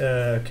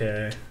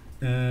 Okay.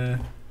 Oh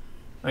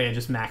yeah,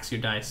 just max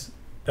your dice.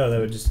 Oh, that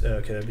would just...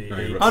 Okay, that'd be No,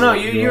 8. you Oh no,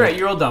 You you're roll- right.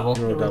 You roll double.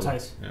 You roll Roll double.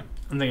 dice. Yeah.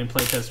 I'm thinking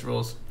playtest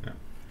rules. Alright,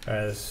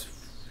 that's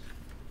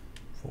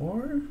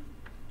 4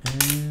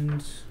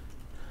 and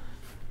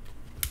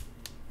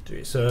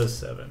 3. So that's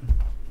 7.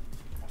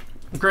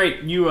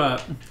 Great.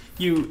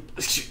 You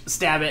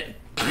stab it,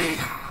 and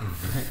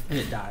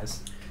it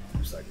dies.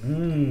 It's like,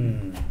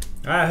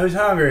 Alright, who's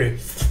hungry?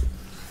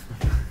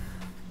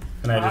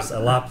 And I just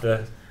lop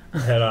the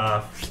head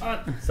off,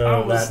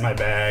 throw that in my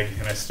bag,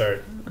 and I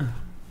start,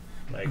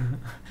 like, I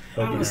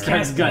poking was around.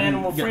 casting Gutting-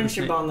 animal gutting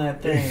friendship snake. on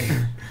that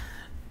thing.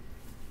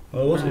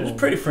 Well, it was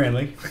pretty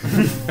friendly.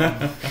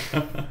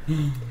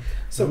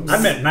 So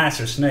I meant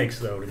nicer snakes,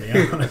 though, to be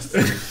honest.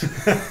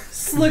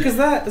 Slick, is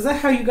that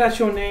how you got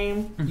your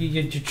name?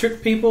 You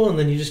trick people and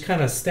then you just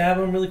kind of stab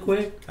them really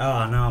quick?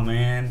 Oh, no,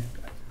 man.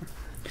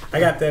 I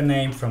got that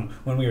name from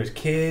when we were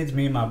kids,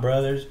 me and my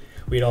brothers.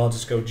 We'd all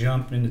just go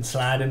jump and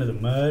slide into the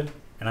mud,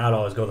 and I'd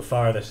always go the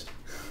farthest.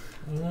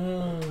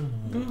 Oh.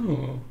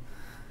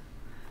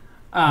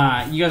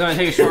 You guys want to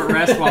take a short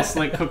rest while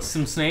Slick cooks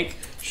some snake?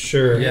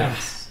 Sure.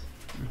 Yes.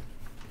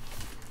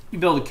 You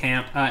build a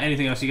camp.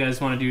 Anything else you guys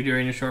want to do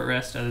during a short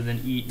rest other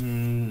than eat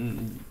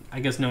and... I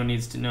guess no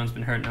one's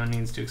been hurt. No one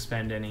needs to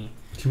expend any.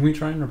 Can we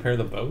try and repair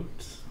the boat?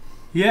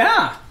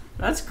 Yeah,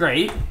 that's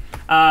great.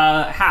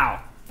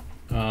 How?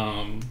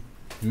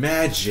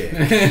 Magic.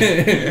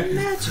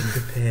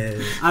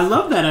 I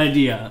love that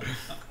idea.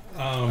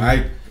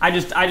 I I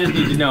just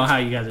need to know how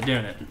you guys are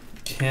doing it.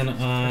 Can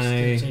I?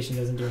 Prestidigitation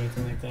doesn't do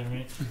anything like that,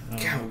 right?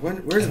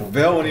 God, where's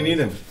Vel when you need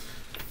him?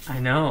 I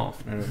know.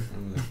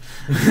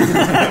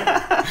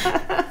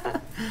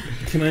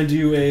 Can I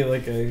do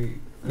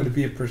would it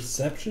be a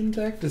perception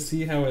check to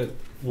see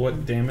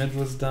what damage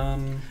was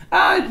done?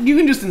 You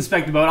can just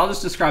inspect the boat. I'll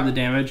just describe the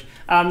damage.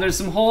 There's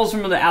some holes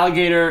from the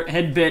alligator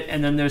head bit,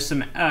 and then there's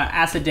some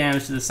acid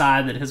damage to the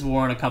side that has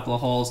worn a couple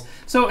of holes.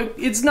 So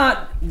it's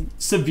not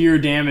severe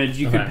damage.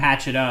 You could Okay.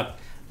 patch it up,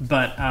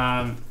 but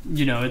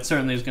it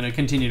certainly is going to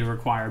continue to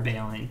require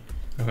bailing.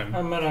 Okay.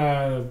 I'm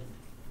gonna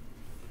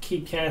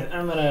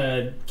I'm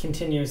gonna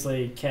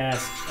continuously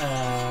cast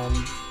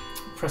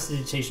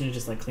prestidigitation to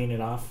just like clean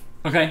it off.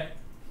 Okay.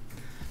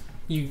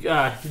 You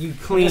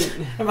clean.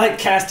 I'm like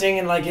casting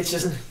and like it's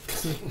just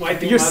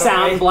wiping. You're mud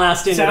sound away.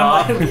 blasting it Sound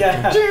off. blast-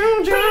 Yeah.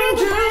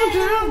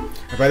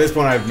 By this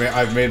point,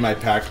 I've made my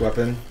packed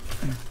weapon,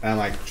 and I'm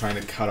like trying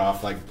to cut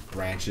off like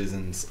branches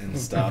and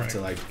stuff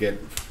to like get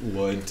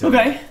wood. To,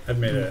 Okay. I've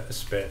made a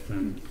spit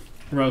and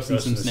Roasting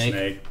some roasting the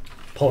snake.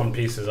 pulling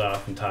pieces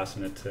off and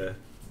tossing it to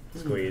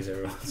Squeeze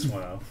every once in a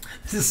while.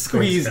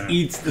 Squeeze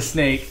eats the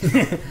snake.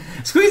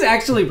 Squeeze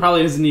actually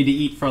probably doesn't need to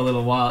eat for a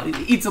little while.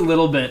 He eats a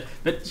little bit,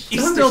 but he's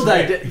still, still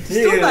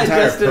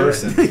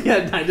digesting.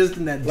 Yeah,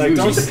 digesting that Like,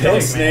 juice.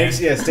 don't snakes?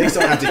 Yeah, snakes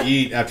don't have to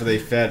eat after they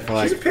fed for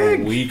like a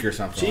week or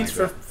something. She eats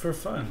like for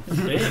fun.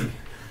 Big.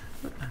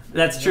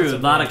 That's true. A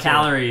lot of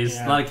calories.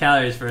 Yeah. A lot of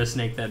calories for a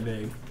snake that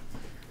big.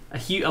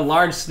 A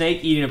large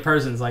snake eating a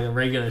person is like a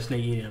regular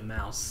snake eating a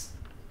mouse.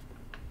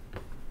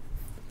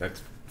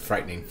 That's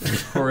frightening.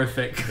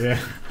 Horrific. Yeah.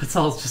 Let's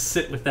all just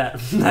sit with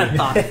that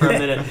thought for a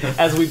minute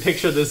as we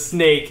picture this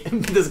snake,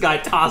 this guy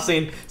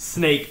tossing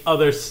snake,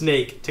 other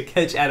snake to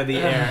catch out of the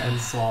air and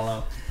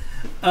swallow.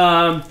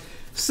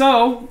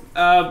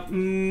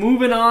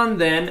 Moving on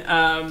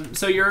then.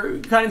 So you're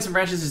cutting some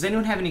branches. Does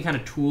anyone have any kind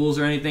of tools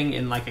or anything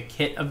in like a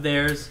kit of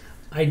theirs?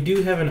 I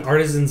do have an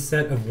artisan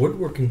set of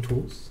woodworking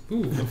tools.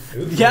 Ooh.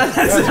 Yeah,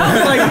 that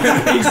sounds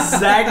like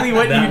exactly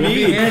what you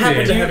need. I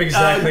happen to have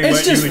exactly what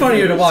It's just you would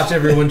funnier to use. watch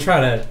everyone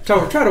try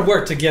to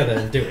work together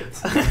and do it.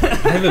 I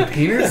have a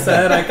painter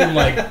set. I can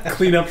like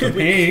clean up the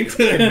paint.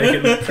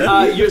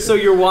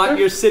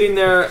 You're sitting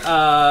there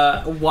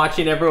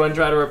watching everyone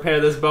try to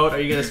repair this boat.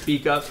 Are you going to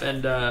speak up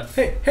and?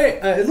 Hey,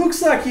 it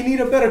looks like you need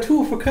a better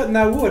tool for cutting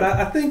that wood.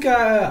 I think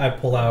I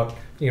pull out,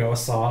 a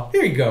saw.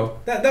 Here you go.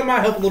 That might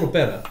help a little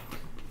better.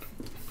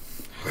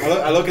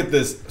 I look at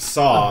this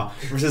saw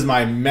versus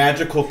my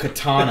magical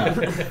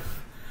katana.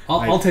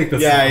 I'll take the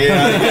saw.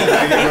 Yeah.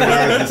 I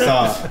get rid of the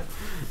saw.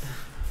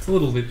 It's a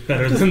little bit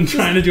better than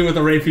trying to do it with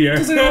a rapier.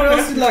 Does anyone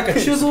else need like a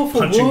chisel for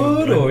Punching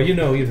wood, wood. or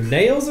either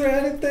nails or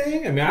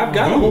anything? I mean, I've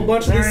got a whole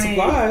bunch of these Is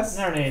supplies.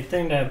 there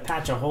anything to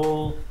patch a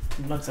hole?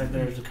 It looks like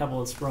there's a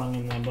couple that sprung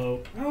in that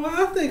boat. Oh,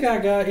 I think I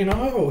got,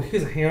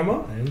 here's a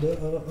hammer, and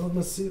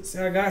let's see,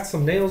 I got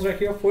some nails right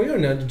here for you.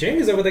 And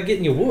Jamie's over there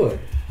getting your wood.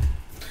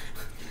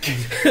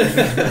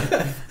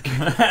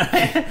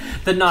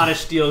 The knottish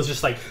steel is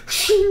just like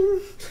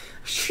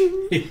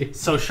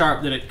so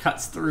sharp that it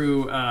cuts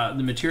through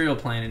the material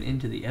plane and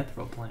into the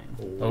ethereal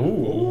plane.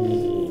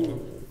 Oh.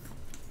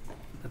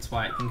 That's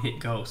why it can hit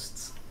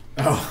ghosts.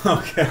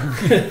 Oh,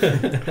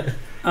 okay.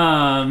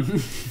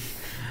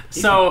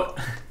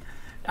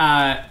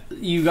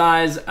 You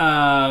guys,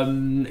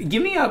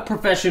 give me a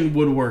profession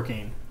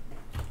woodworking,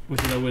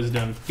 which is a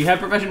wisdom. Do you have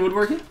profession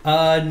woodworking?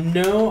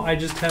 No, I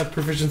just have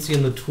proficiency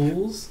in the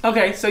tools.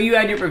 Okay, so you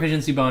add your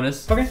proficiency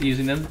bonus Okay. to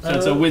using them. So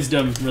it's a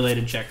wisdom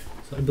related check.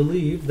 So I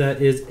believe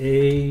that is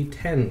a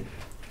 10.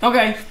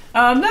 Okay,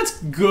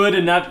 that's good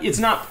enough. It's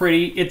not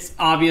pretty. It's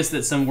obvious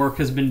that some work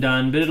has been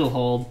done, but it'll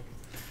hold.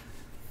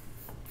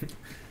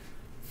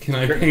 Can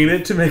I paint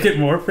it to make it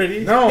more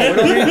pretty? No, we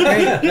don't need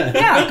paint.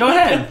 Yeah, go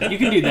ahead. You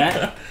can do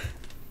that.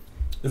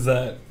 Is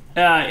that...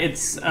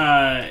 It's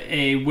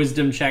a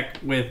wisdom check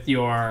with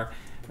your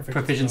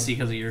proficiency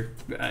because of your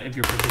if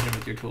you're proficient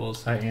with your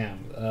tools. I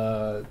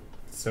am.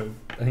 So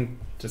I think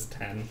just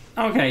 10.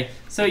 Okay,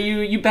 so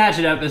you patch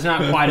it up. It's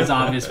not quite as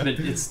obvious, but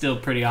it's still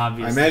pretty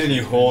obvious. I imagine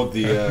you hold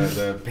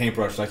the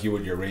paintbrush like you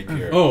would your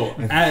rapier. Oh,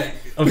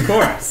 of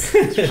course.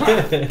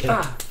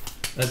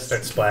 Let's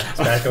start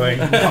spackling.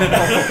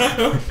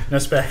 No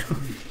spackle.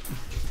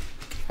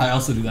 I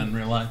also do that in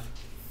real life.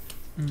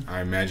 I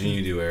imagine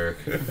you do, Eric.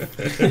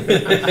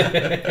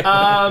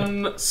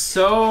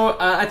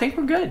 I think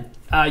we're good.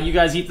 You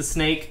guys eat the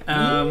snake.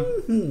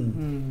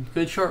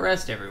 Good short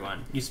rest,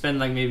 everyone. You spend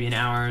like maybe an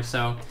hour or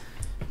so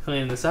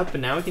cleaning this up,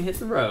 and now we can hit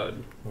the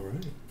road. All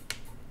right.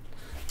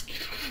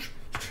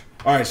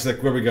 All right, so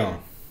where are we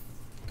going?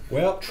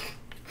 Well,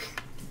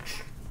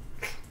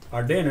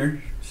 our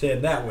dinner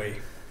said that way.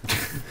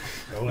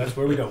 So that's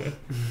where we go.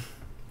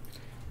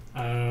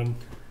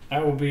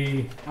 I'll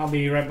be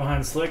right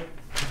behind Slick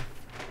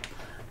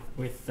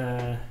with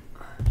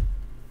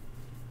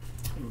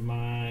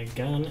my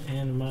gun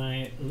and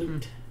my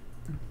loot.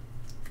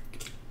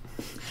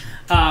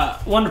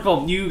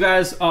 Wonderful. You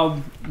guys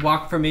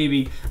walk for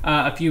maybe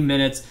a few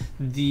minutes.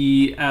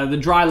 The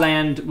dry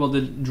land,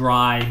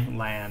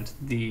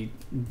 the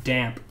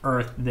damp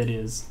earth that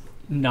is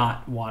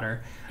not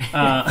water,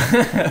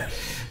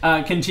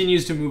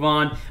 continues to move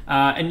on,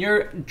 and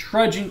you're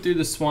trudging through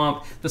the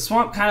swamp. The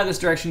swamp, kind of this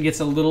direction, gets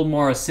a little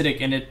more acidic,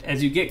 and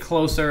as you get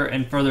closer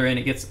and further in,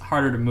 it gets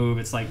harder to move.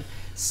 It's like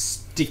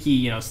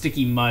sticky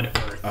mud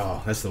earth.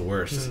 Oh, that's the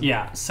worst.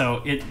 Yeah,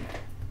 so it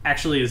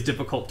actually is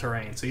difficult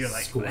terrain. So you're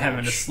like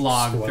having to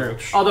slog through.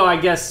 Squelch. Although I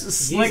guess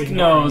Slick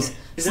knows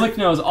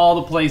all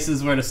the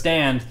places where to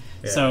stand.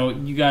 Yeah. So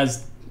you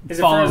guys Is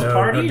it for his follow.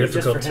 party no or just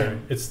difficult for turn.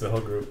 him? It's the whole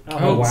group.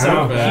 Oh, wow.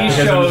 So he bad. Because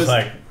I'm shows. just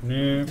like,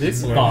 nah,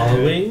 It's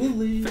Following the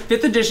lead.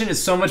 5th edition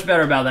is so much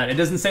better about that. It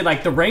doesn't say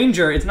like the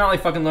ranger. It's not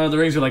like fucking Lord of the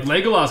Rings where like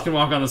Legolas can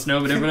walk on the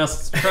snow, but everyone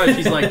else is crushed.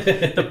 He's like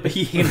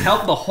he can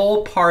help the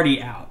whole party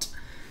out.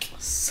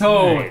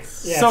 So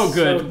Nice. Yes, so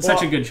good, so-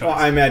 such a good choice. Well,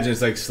 I imagine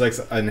it's like Slick's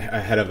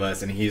ahead of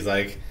us, and he's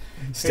like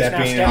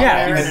stepping. Step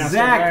Yeah, there, now step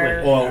exactly.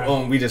 there.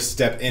 Well, we just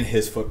step in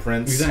his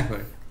footprints. Exactly.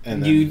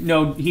 And then, You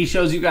know, he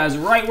shows you guys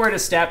right where to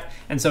step,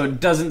 and so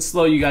it doesn't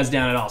slow you guys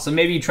down at all. So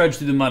maybe you trudge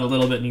through the mud a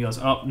little bit, and he goes,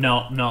 "Oh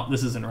no,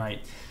 this isn't right."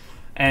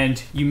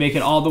 And you make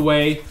it all the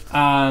way.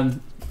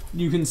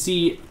 You can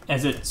see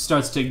as it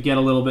starts to get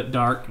a little bit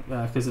dark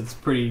because it's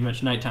pretty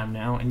much nighttime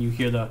now, and you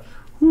hear the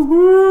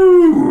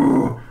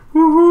whoo-hoo,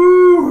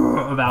 whoo-hoo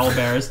of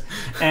owlbears,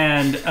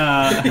 and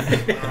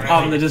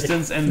off in the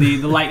distance, and the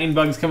lightning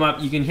bugs come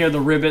up. You can hear the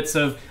ribbits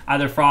of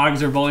either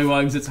frogs or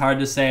bullywugs. It's hard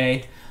to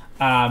say.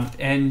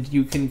 And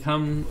you can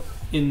come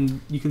in.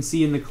 You can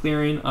see in the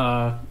clearing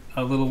a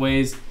little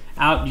ways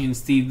out. You can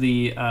see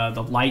the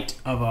light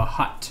of a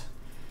hut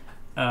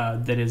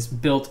that is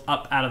built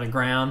up out of the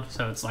ground.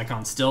 So it's like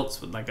on stilts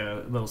with like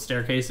a little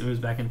staircase that moves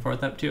back and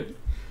forth up to it.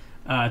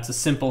 It's a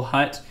simple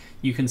hut.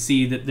 You can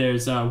see that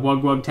there's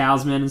Wug-Wug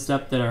talisman and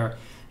stuff that are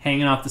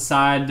hanging off the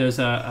side. There's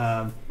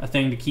a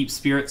thing to keep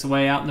spirits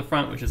away out in the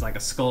front, which is like a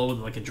skull with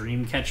like a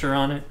dream catcher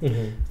on it.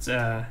 It's,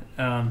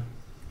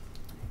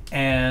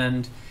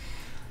 and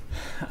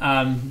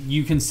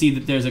you can see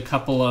that there's a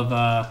couple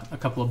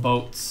of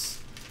boats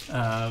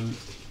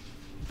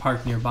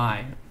parked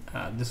nearby.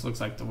 This looks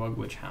like the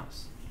Wug-Witch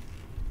house.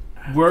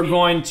 We're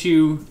going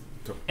to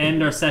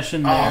end our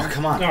session there. Oh,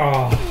 come on.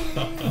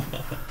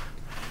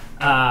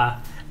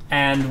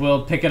 And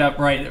we'll pick it up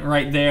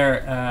right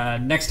there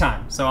next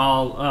time. So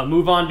I'll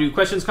move on to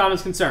questions,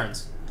 comments,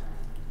 concerns.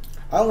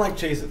 I don't like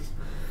chases.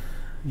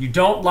 You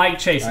don't like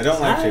chases. I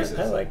don't like chases.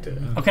 I liked it.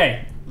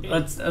 Okay,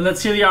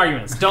 let's hear the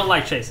arguments. Don't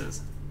like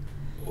chases.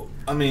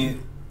 I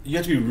mean, you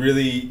have to be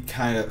really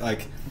kind of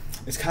like...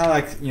 It's kind of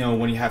like,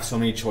 when you have so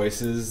many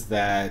choices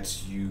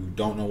that you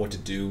don't know what to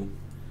do,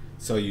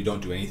 so you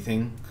don't do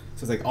anything.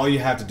 So it's like all you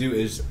have to do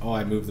is,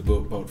 I move the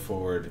boat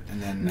forward,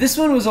 and then... This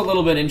one was a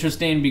little bit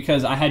interesting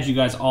because I had you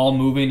guys all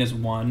moving as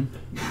one.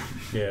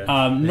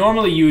 Yeah.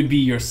 Normally you would be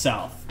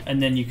yourself,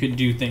 and then you could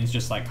do things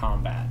just like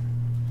combat.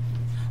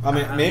 I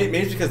mean, maybe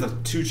it's because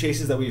of 2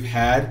 chases that we've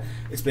had,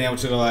 it's been able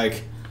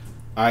to,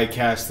 I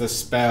cast the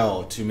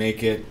spell to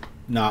make it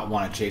not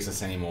want to chase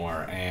us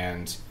anymore,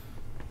 and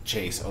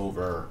chase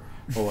over,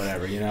 or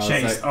whatever,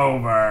 Chase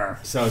over.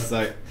 So it's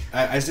like,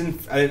 I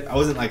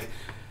wasn't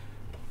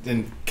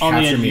didn't On the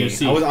edge capture of me. your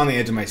seat. I was on the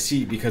edge of my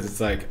seat because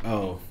it's like,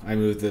 I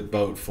moved the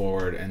boat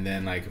forward, and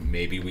then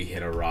maybe we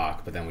hit a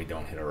rock, but then we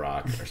don't hit a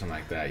rock or something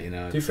like that.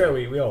 To be fair,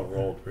 we all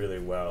rolled really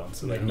well,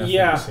 so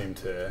nothing seemed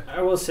to.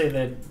 I will say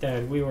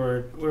that we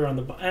were on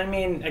the. I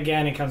mean,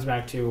 again, it comes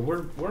back to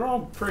we're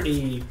all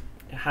pretty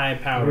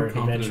high-powered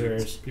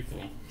adventurers, people.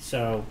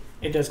 So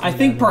it does. Come I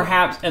think down to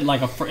perhaps at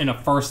in a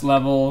first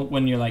level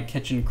when you're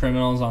catching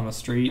criminals on the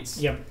streets.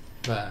 Yep.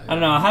 I don't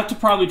know. I'll have to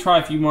probably try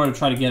a few more to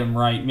try to get them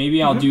right.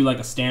 Maybe I'll do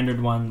a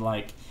standard one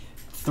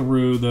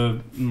through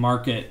the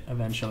market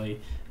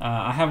eventually.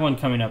 I have one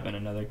coming up in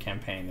another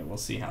campaign that we'll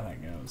see how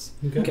that goes.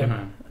 Okay.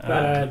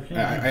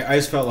 I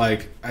just felt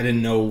like I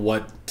didn't know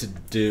what to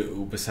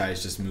do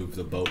besides just move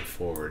the boat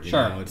forward. You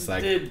know, it's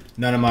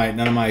none of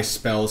my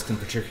spells can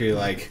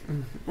particularly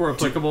or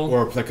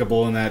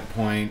applicable in that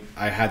point.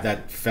 I had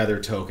that feather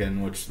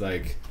token, which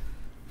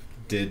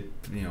did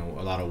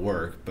a lot of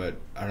work, but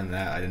other than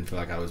that, I didn't feel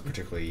like I was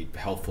particularly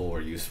helpful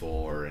or useful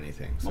or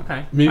anything. So.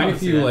 Okay. Maybe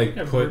if you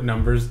put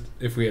numbers,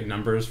 if we had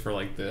numbers for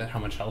how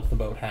much health the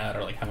boat had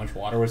or how much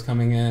water was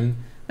coming in.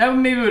 That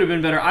maybe would have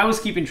been better. I was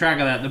keeping track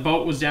of that. The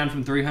boat was down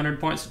from 300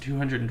 points to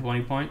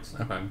 220 points.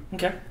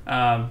 Okay.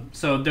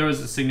 So there was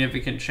a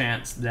significant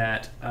chance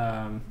that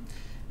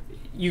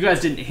you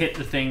guys didn't hit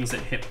the things that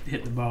hit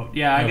the boat.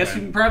 Yeah, I guess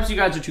perhaps you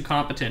guys are too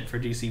competent for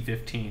DC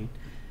 15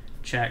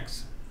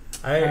 checks.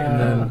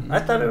 I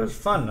thought it was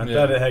fun. I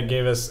thought it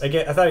gave us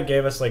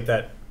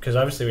that, because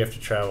obviously we have to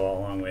travel a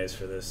long ways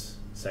for this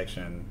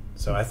section.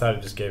 So I thought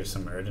it just gave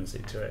some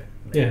urgency to it.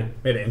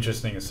 Made it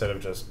interesting instead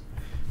of just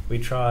we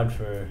trod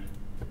for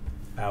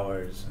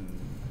hours and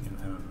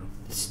I don't know.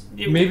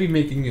 Maybe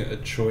making a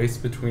choice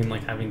between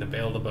having to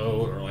bail the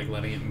boat or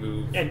letting it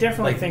move. I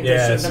definitely think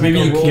there's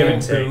maybe you roll give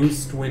it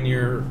boost when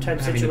you're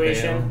type having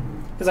situation.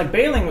 Because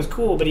bailing was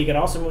cool, but he could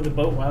also move the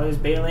boat while he was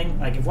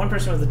bailing. If one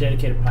person was a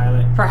dedicated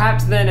pilot.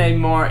 Perhaps then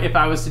if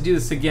I was to do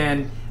this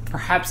again,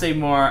 perhaps a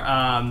more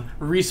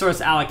resource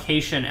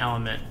allocation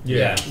element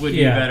would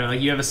be better.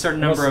 You have a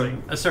certain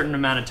a certain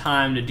amount of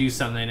time to do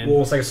something. And,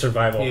 it's like a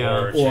survival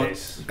horror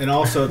chase. And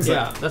also, it's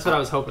that's what I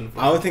was hoping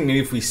for. I would think maybe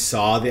if we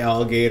saw the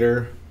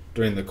alligator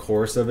during the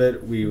course of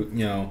it,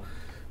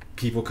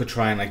 people could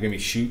try and maybe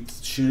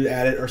shoot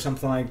at it or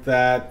something like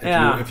that.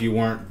 If you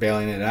weren't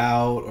bailing it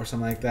out or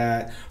something like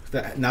that.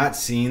 Not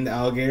seeing the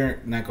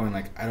alligator, not going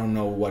I don't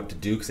know what to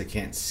do because I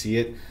can't see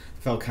it.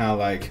 Felt kind of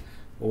well,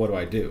 what do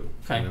I do?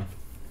 Okay,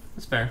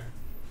 that's fair.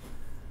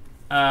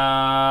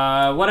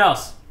 What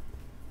else?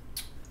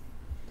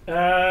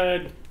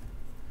 Not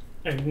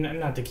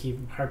to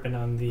keep harping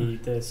on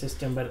the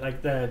system, but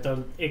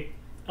it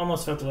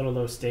almost felt a little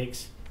low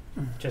stakes,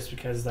 just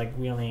because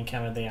we only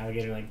encountered the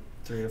alligator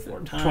 3 or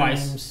 4 times.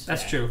 Twice.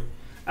 That's true.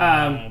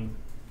 A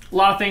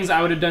lot of things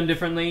I would have done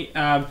differently.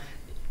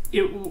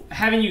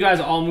 Having you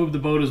guys all move the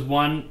boat as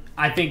one,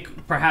 I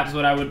think perhaps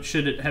what I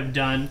should have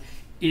done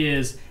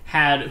is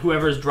had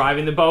whoever's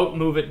driving the boat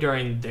move it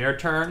during their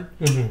turn.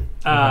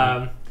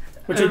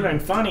 Which would have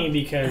been funny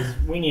because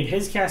we need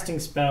his casting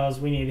spells,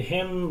 we need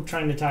him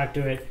trying to talk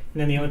to it,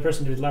 and then the only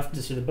person who's left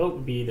to steer the boat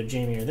would be either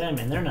Jamie or them,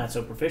 and they're not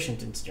so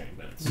proficient in steering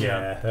boats.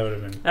 Yeah, that would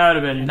have been. That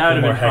would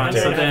have been fun. So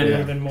So then it would then,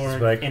 have been more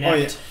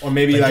inept. Or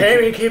maybe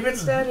Jamie, keep it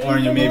steady. Or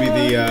maybe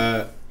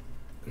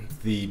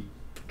the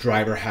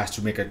driver has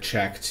to make a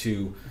check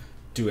to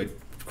do it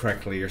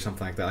correctly or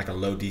something like that, a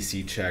low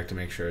DC check to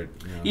make sure.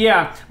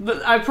 Yeah,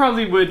 but I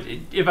probably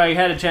would if I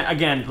had a chance.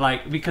 Again,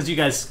 because you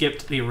guys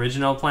skipped the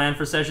original plan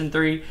for session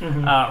 3.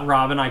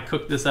 Rob and I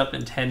cooked this up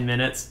in 10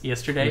 minutes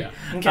yesterday.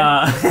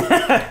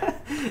 Okay.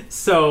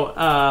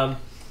 So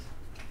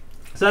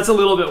that's a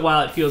little bit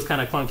while it feels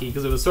kind of clunky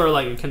because it was sort of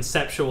a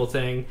conceptual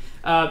thing.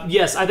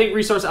 Yes, I think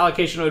resource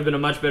allocation would have been a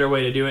much better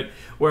way to do it,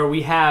 where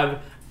we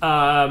have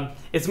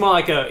It's more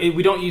like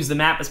we don't use the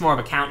map. It's more of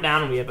a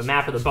countdown, and we have a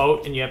map of the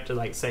boat, and you have to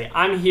like say,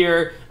 "I'm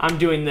here. I'm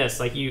doing this."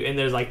 Like and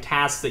there's like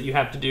tasks that you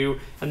have to do,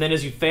 and then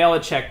as you fail a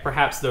check,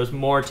 perhaps there's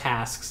more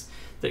tasks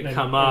that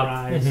come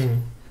up.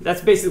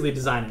 That's basically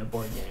designing a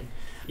board game.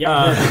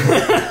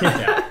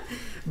 Yeah.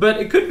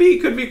 But it could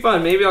be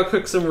fun. Maybe I'll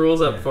cook some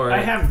rules up for it.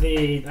 I have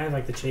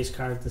like the chase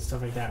cards and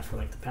stuff like that for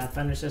like the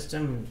Pathfinder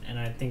system, and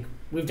I think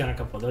we've done a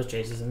couple of those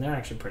chases, and they're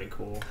actually pretty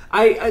cool.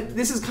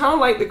 This is kind of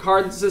like the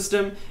card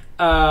system.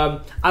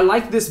 I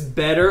like this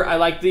better. I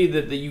like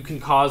that you can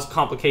cause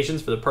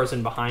complications for the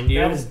person behind you.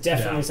 That is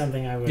definitely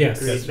something I would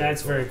agree.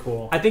 That's really very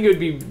cool. I think it would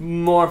be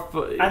more.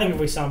 I think if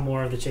we saw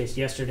more of the chase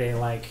yesterday,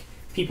 like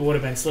people would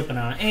have been slipping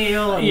on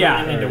ale and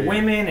running into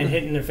women and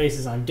hitting their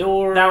faces on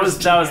doors. That was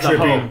the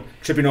hope.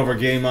 Tripping over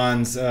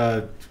Gaimon's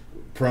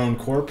prone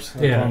corpse,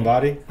 prone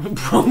body.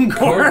 Prone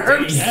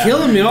corpse. He's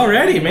killing me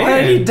already, man.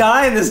 Why did he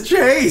die in this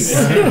chase?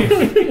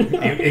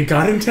 It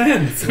got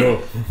intense.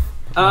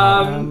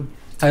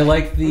 I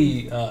like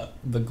the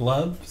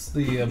gloves,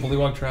 the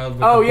bullywog shroud with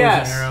the poison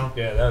arrow.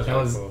 Yeah, that was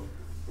really cool.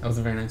 That was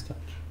a very nice touch.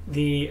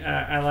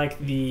 I like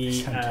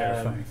the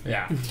terrifying.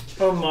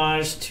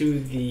 homage to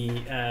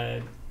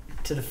the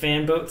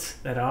fan boats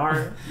that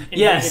are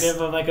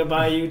indicative of like a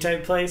bayou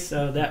type place.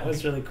 So that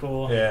was really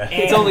cool. Yeah, and,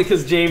 it's only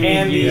because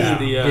Jamie used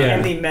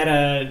the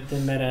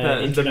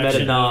meta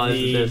introduction knowledge of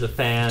the, that there's a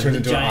fan. Turned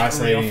into giant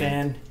an real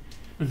fan.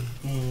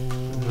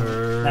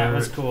 That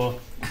was cool.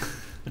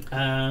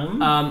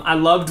 I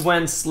loved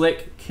when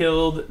Slick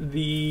killed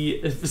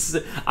the.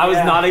 I was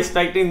not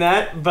expecting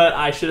that, but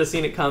I should have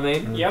seen it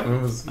coming. Yep.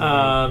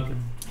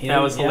 That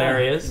was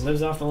hilarious. He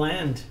lives off the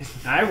land.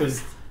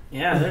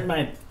 There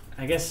might.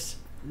 I guess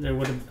there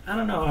would have. I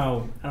don't know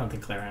how. I don't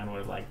think Clarion would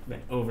have like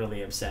been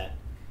overly upset,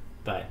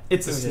 but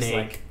it's it a was snake. Just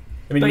like,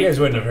 I mean, you guys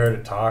wouldn't have heard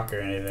it talk or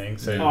anything.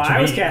 So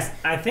I was cast.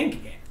 I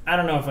think. I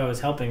don't know if I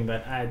was helping,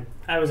 but I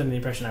was under the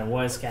impression I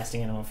was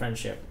casting Animal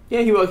Friendship.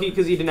 Yeah,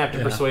 because he didn't have to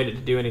persuade it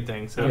to do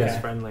anything, so it was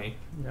friendly.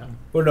 Yeah.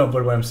 Well, no,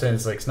 but what I'm saying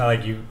is, like, it's not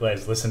like you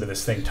guys listened to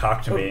this thing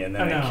talk to me and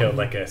then it killed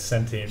like a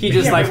sentient. He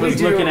just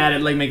was looking at it,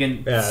 like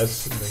making. Yeah,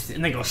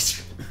 and they go.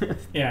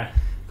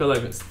 Go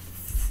like this.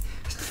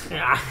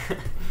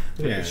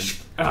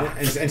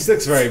 And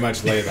Slick's very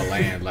much lay of the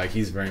land. Like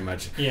he's very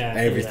much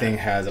everything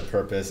has a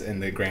purpose in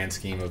the grand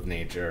scheme of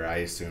nature. I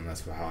assume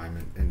that's how I'm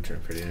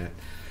interpreting it.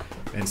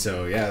 And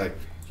so like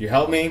you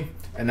helped me,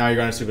 and now you're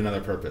going to serve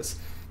another purpose,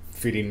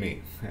 feeding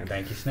me. And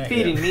thank you, Snake.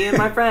 Feeding me and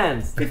my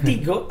friends.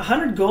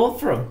 100 gold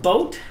for a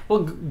boat? Well,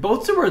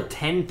 boats are worth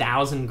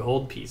 10,000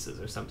 gold pieces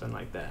or something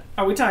like that.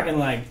 Are we talking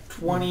like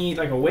 20,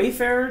 like a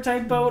Wayfarer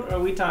type boat? Or are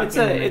we talking?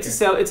 It's a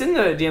sale. It's in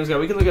the DM's guide.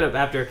 We can look it up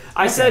after.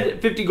 I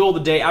said 50 gold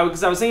a day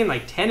because I was thinking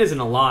like 10 isn't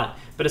a lot,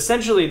 but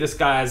essentially this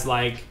guy's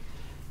like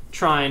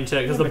trying to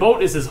because the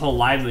boat is his whole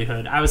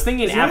livelihood. I was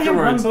thinking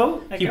afterwards.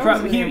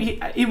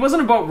 He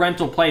wasn't a boat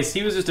rental place.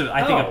 He was just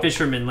a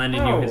fisherman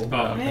lending you his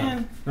boat.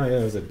 Man. I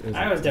was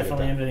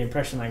definitely under the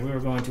impression like we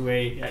were going to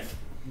a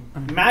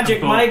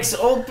Magic Mike's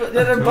old boat.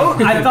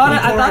 I thought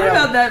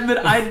about that,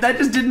 but that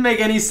just didn't make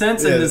any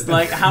sense in this.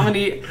 Like, how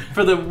many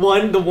for the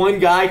one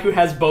guy who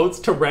has boats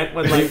to rent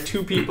when like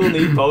two people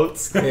need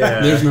boats? Yeah.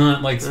 There's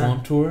not like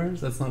swamp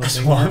tours. That's not a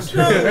swamp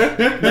tour.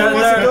 No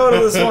wants to go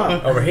to the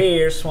swamp. Over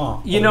here,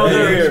 swamp. You know,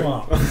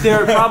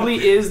 there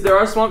probably is. There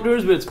are swamp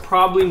tours, but it's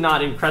probably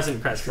not in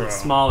Crescent Crest. It's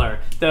smaller.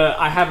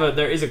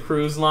 There is a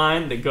cruise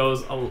line that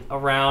goes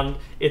around.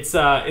 It's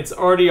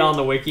already on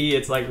the wiki.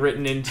 It's like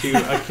written into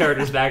a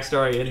character's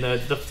backstory in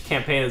the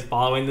campaign that's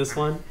following this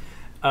one.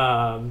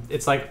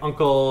 It's like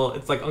Uncle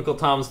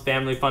Tom's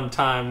Family Fun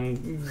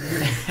Time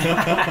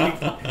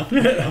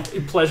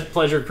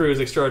pleasure cruise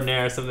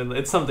extraordinaire.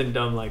 It's something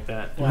dumb like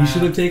that. Wow. We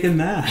should have taken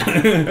that.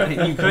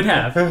 You could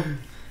have,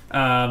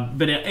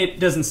 but it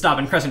doesn't stop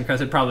in Crescent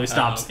Crest. It probably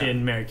stops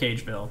in Mary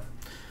Cageville.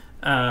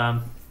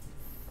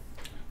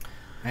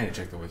 I need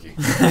to check the wiki.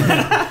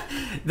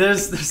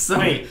 There's some.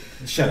 Wait,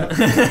 shut up.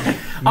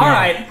 All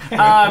right.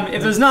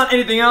 If there's not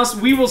anything else,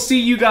 we will see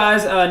you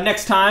guys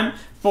next time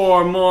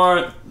for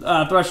more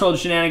Threshold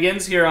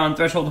shenanigans here on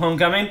Threshold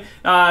Homecoming.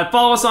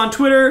 Follow us on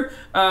Twitter.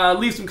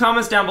 Leave some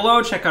comments down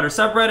below. Check out our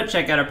subreddit.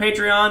 Check out our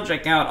Patreon.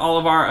 Check out all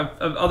of our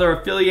other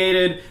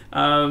affiliated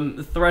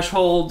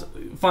Threshold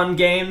fun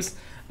games.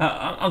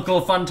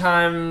 Uncle Fun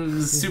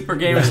Times, Super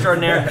Game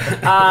Extraordinaire.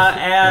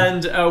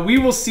 And we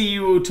will see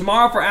you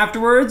tomorrow for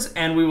Afterwards,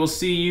 and we will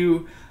see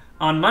you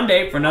on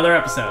Monday for another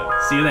episode.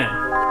 See you then.